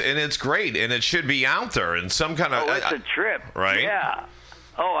 and it's great, and it should be out there in some kind of. Oh, it's a trip, right? Yeah.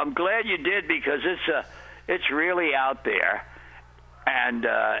 Oh, I'm glad you did, because it's really out there, and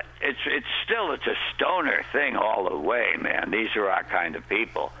it's a stoner thing all the way, man. These are our kind of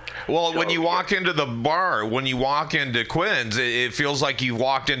people. Well, when you walk into the bar, when you walk into Quinn's, it feels like you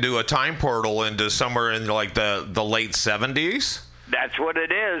walked into a time portal into somewhere in like the late 70s. That's what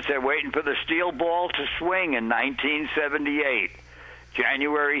it is. They're waiting for the steel ball to swing in 1978.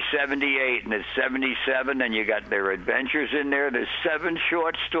 January 78, and it's 77, and you got their adventures in there. There's 7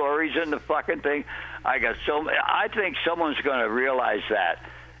 short stories in the fucking thing. I think someone's going to realize that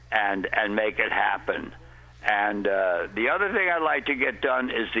and make it happen. And the other thing I'd like to get done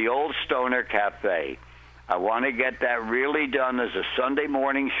is the Old Stoner Cafe. I want to get that really done as a Sunday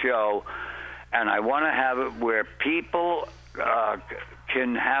morning show, and I want to have it where people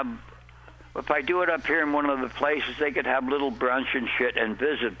can have, if I do it up here in one of the places, they could have little brunch and shit and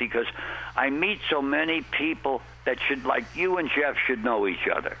visit, because I meet so many people that should, like you and Jeff should know each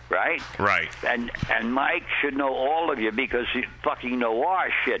other, right? Right. And Mike should know all of you, because you fucking know our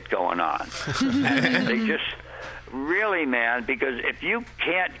shit going on. And they just, really, man, because if you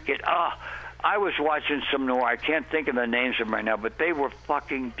can't get, I was watching some noir, I can't think of the names of them right now, but they were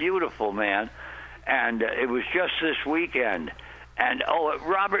fucking beautiful, man. And it was just this weekend. and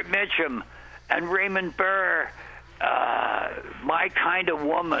Robert Mitchum and Raymond Burr, My Kind of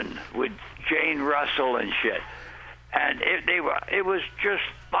Woman with Jane Russell and shit. And it was just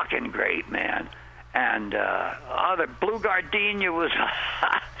fucking great, man. And the Blue Gardenia was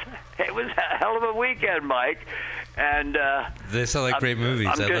it was a hell of a weekend, Mike. And they sound like great movies.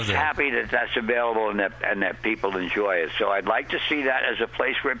 I'm I just love that. happy that that's available and that people enjoy it. So I'd like to see that as a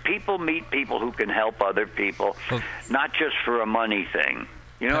place where people meet people who can help other people, not just for a money thing.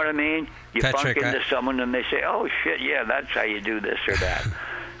 You know what I mean? You Patrick, bump into someone and they say, "Oh shit, yeah, that's how you do this or that."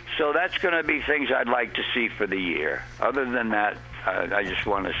 So that's going to be things I'd like to see for the year. Other than that, I just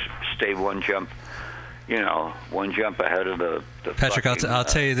want to stay one jump ahead of the Patrick, fucking, I'll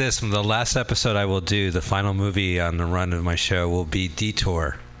tell you this. From the last episode I will do, the final movie on the run of my show will be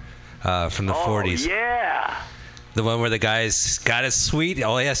Detour from the 40s. Yeah. The one where the guy's got it sweet.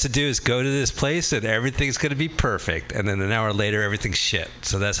 All he has to do is go to this place and everything's going to be perfect. And then an hour later, everything's shit.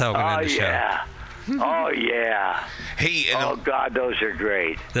 So that's how I'm going to end the show. Oh yeah! Hey, God, those are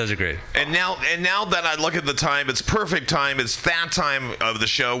great. Those are great. And now that I look at the time, it's perfect time. It's that time of the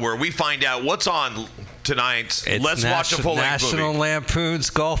show where we find out what's on tonight. Let's watch a full-length movie. National Lampoon's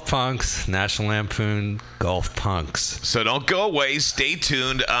Golf Punks. National Lampoon Golf Punks. So don't go away. Stay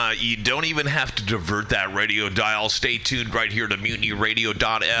tuned. You don't even have to divert that radio dial. Stay tuned right here to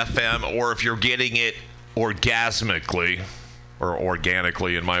MutinyRadio.fm, or if you're getting it orgasmically, or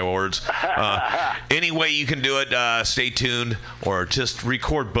organically in my words. Any way you can do it, stay tuned, or just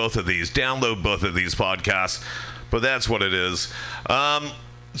record both of these. Download both of these podcasts. But that's what it is.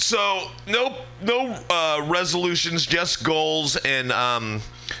 So no resolutions, just goals and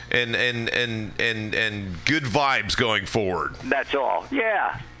good vibes going forward. That's all.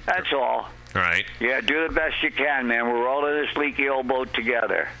 Yeah, that's all. All right. Yeah, do the best you can, man. We're all in this leaky old boat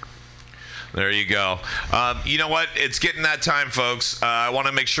together. There you go. You know what? It's getting that time, folks. I want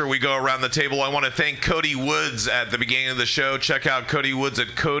to make sure we go around the table. I want to thank Cody Woods at the beginning of the show. Check out Cody Woods at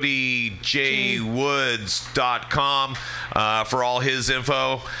CodyJWoods.com for all his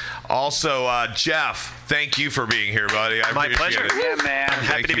info. Also, Jeff, thank you for being here, buddy. My pleasure. Yeah, man. I'm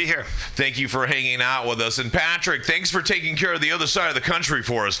happy to be here. Thank you for hanging out with us. And Patrick, thanks for taking care of the other side of the country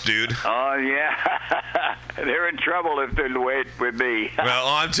for us, dude. Oh, yeah. They're in trouble if they wait with me. Well,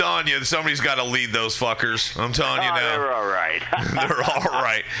 I'm telling you, somebody's got to lead those fuckers. I'm telling you now. They're all right. They're all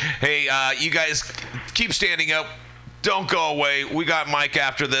right. Hey, you guys keep standing up. Don't go away. We got Mike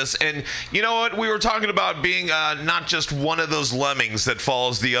after this. And you know what? We were talking about being not just one of those lemmings that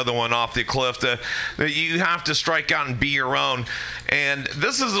follows the other one off the cliff. That you have to strike out and be your own. And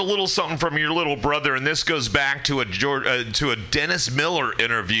this is a little something from your little brother. And this goes back to a Dennis Miller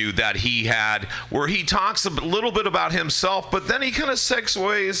interview that he had, where he talks a little bit about himself, but then he kind of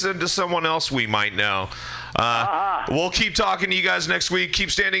segues into someone else we might know. We'll keep talking to you guys next week.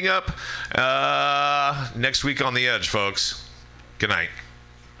 Keep standing up. Next week on The Edge, folks. Good night.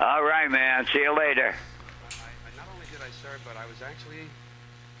 All right, man. See you later. Not only did I serve, but I was actually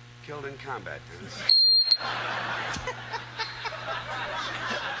killed in combat.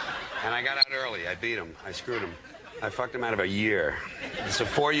 And I got out early. I beat him. I screwed him. I fucked him out of a year. It's a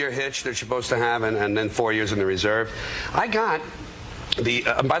 4-year hitch they're supposed to have, and then 4 years in the reserve. I got...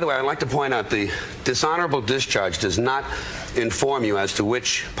 by the way, I'd like to point out the dishonorable discharge does not inform you as to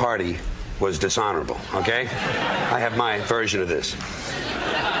which party was dishonorable, okay? I have my version of this.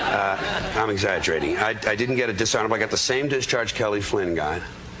 I'm exaggerating. I didn't get a dishonorable. I got the same discharge Kelly Flynn got,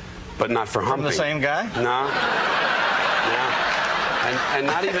 but not for humping. From the same guy? No. And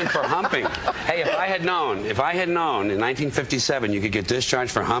not even for humping. Hey, if I had known in 1957 you could get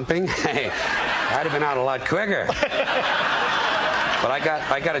discharged for humping, hey, I'd have been out a lot quicker. But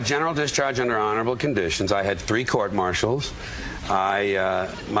I got a general discharge under honorable conditions. I had 3 court-martials.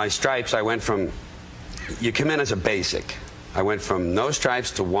 My stripes, I went from, you come in as a basic. I went from no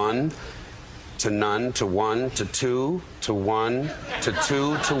stripes to 1, to none, to 1, to 2, to 1, to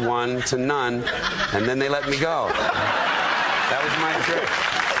 2, to 1, to none, and then they let me go. That was my trick.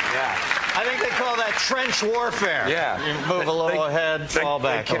 Yeah. I think they call that trench warfare. Yeah. You move a little ahead, fall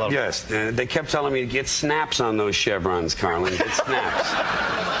back a little. Yes. They kept telling me to get snaps on those chevrons, Carlin. Get snaps.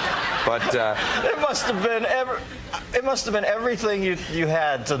 But it must have been everything you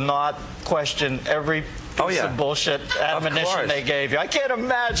had to not question every piece of bullshit admonition they gave you. I can't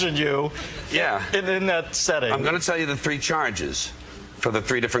imagine you in that setting. I'm going to tell you the 3 charges for the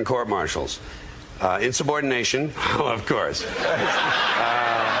 3 different court-martials. Insubordination, of course.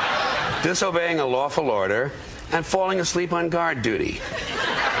 Disobeying a lawful order, and falling asleep on guard duty.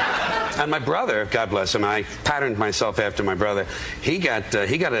 And my brother, God bless him, I patterned myself after my brother. He got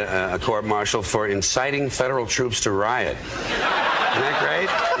a court-martial for inciting federal troops to riot. Isn't that great?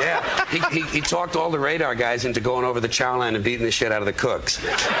 Yeah. He talked all the radar guys into going over the chow line and beating the shit out of the cooks.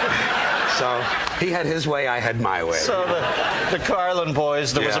 So he had his way, I had my way. So the Carlin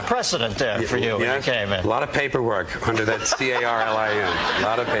boys, there was a precedent there for you when you came in. A lot of paperwork under that CARLIN. A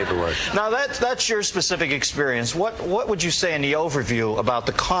lot of paperwork. Now that's your specific experience. What would you say in the overview about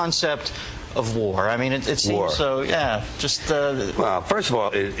the concept of war? I mean, it seems War. so. Yeah, just. Well, first of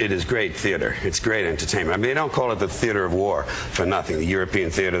all, it is great theater. It's great entertainment. I mean, they don't call it the theater of war for nothing. The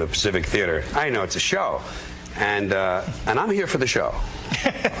European theater, the Pacific theater. I know it's a show. And I'm here for the show.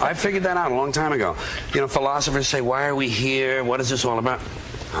 I figured that out a long time ago. You know, philosophers say, why are we here? What is this all about?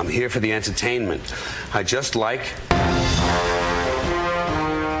 I'm here for the entertainment. I just like...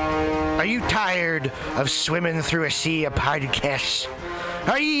 Are you tired of swimming through a sea of podcasts?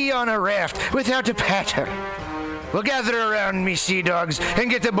 Are ye on a raft without a paddle? Well, gather around me, sea dogs, and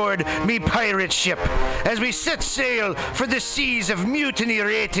get aboard me pirate ship as we set sail for the seas of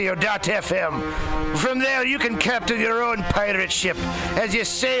MutinyRadio.fm. From there, you can captain your own pirate ship as you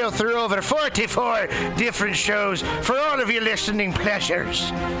sail through over 44 different shows for all of your listening pleasures.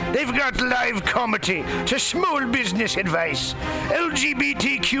 They've got live comedy to small business advice,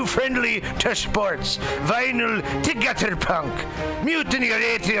 LGBTQ-friendly to sports, vinyl to gutter punk.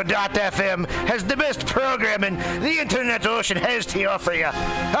 MutinyRadio.fm has the best programming the internet ocean has to offer you.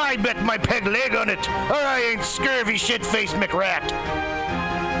 I bet my peg leg on it, or I ain't scurvy shit-faced McRat.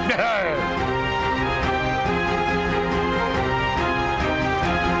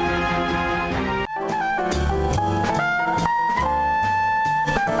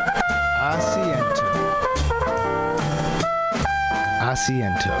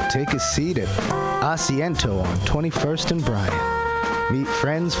 Asiento. Take a seat at Asiento on 21st and Bryant. Meet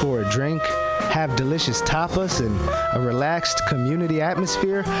friends for a drink, have delicious tapas, and a relaxed community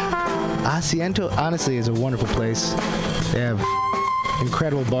atmosphere. Asiento, honestly, is a wonderful place. They have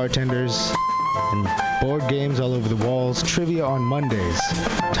incredible bartenders and board games all over the walls, trivia on Mondays,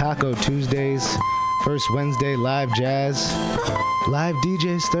 Taco Tuesdays, First Wednesday, live jazz, live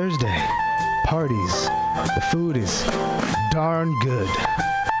DJs Thursday, parties. The food is darn good.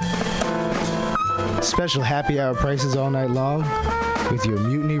 Special happy hour prices all night long with your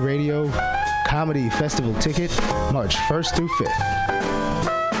Mutiny Radio Comedy Festival ticket, March 1st through 5th.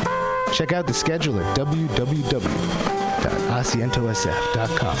 Check out the schedule at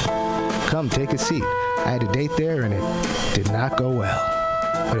www.asientosf.com. Come take a seat. I had a date there and it did not go well.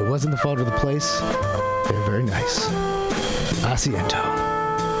 But it wasn't the fault of the place. They're very nice. Asiento.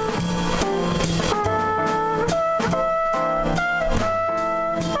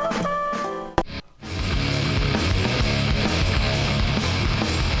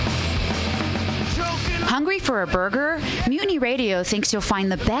 Hungry for a burger? Mutiny Radio thinks you'll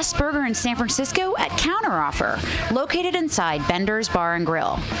find the best burger in San Francisco at Counteroffer, located inside Bender's Bar and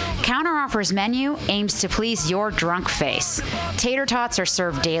Grill. Counteroffer's menu aims to please your drunk face. Tater tots are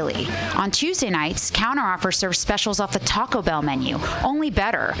served daily. On Tuesday nights, Counteroffer serves specials off the Taco Bell menu, only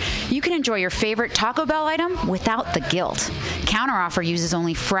better. You can enjoy your favorite Taco Bell item without the guilt. Counteroffer uses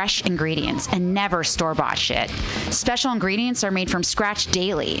only fresh ingredients and never store-bought shit. Special ingredients are made from scratch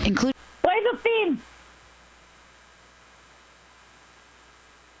daily, including... Play the theme!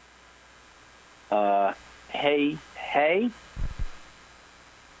 Hey.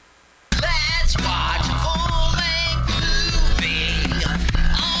 Let's watch a full-length movie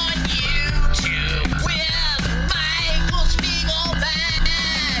on YouTube with Michael Spiegelman.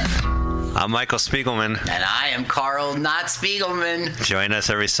 I'm Michael Spiegelman. And I am Carl, not Spiegelman. Join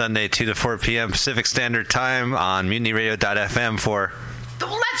us every Sunday, 2 to 4 p.m. Pacific Standard Time on MutinyRadio.fm for...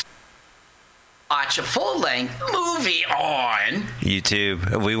 Let's watch a full-length movie on...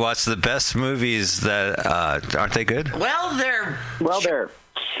 YouTube. We watch the best movies that... aren't they good? Well, they're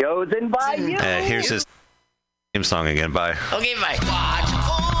chosen by you. Here's his theme song again. Bye. Okay, bye. Watch a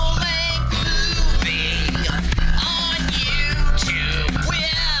full-length movie on YouTube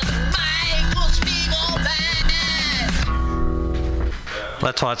with Michael Spiegelman.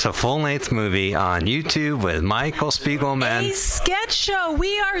 Let's watch a full-length movie on YouTube with Michael Spiegelman. A sketch show.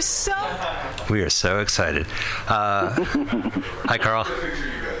 We are so excited. Hi, Carl.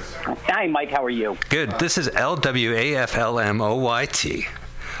 Hi, Mike. How are you? Good. This is LWAFLMOYT,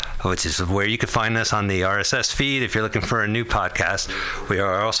 which is where you can find us on the RSS feed if you're looking for a new podcast. We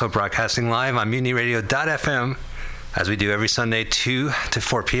are also broadcasting live on MutinyRadio.fm, as we do every Sunday, 2 to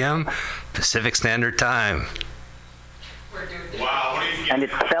 4 p.m. Pacific Standard Time. Wow, what do you and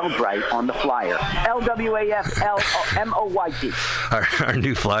it's spelled right on the flyer. LWAFLMOYT. Our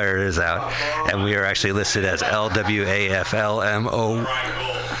new flyer is out, and we are actually listed as LWAFLMO.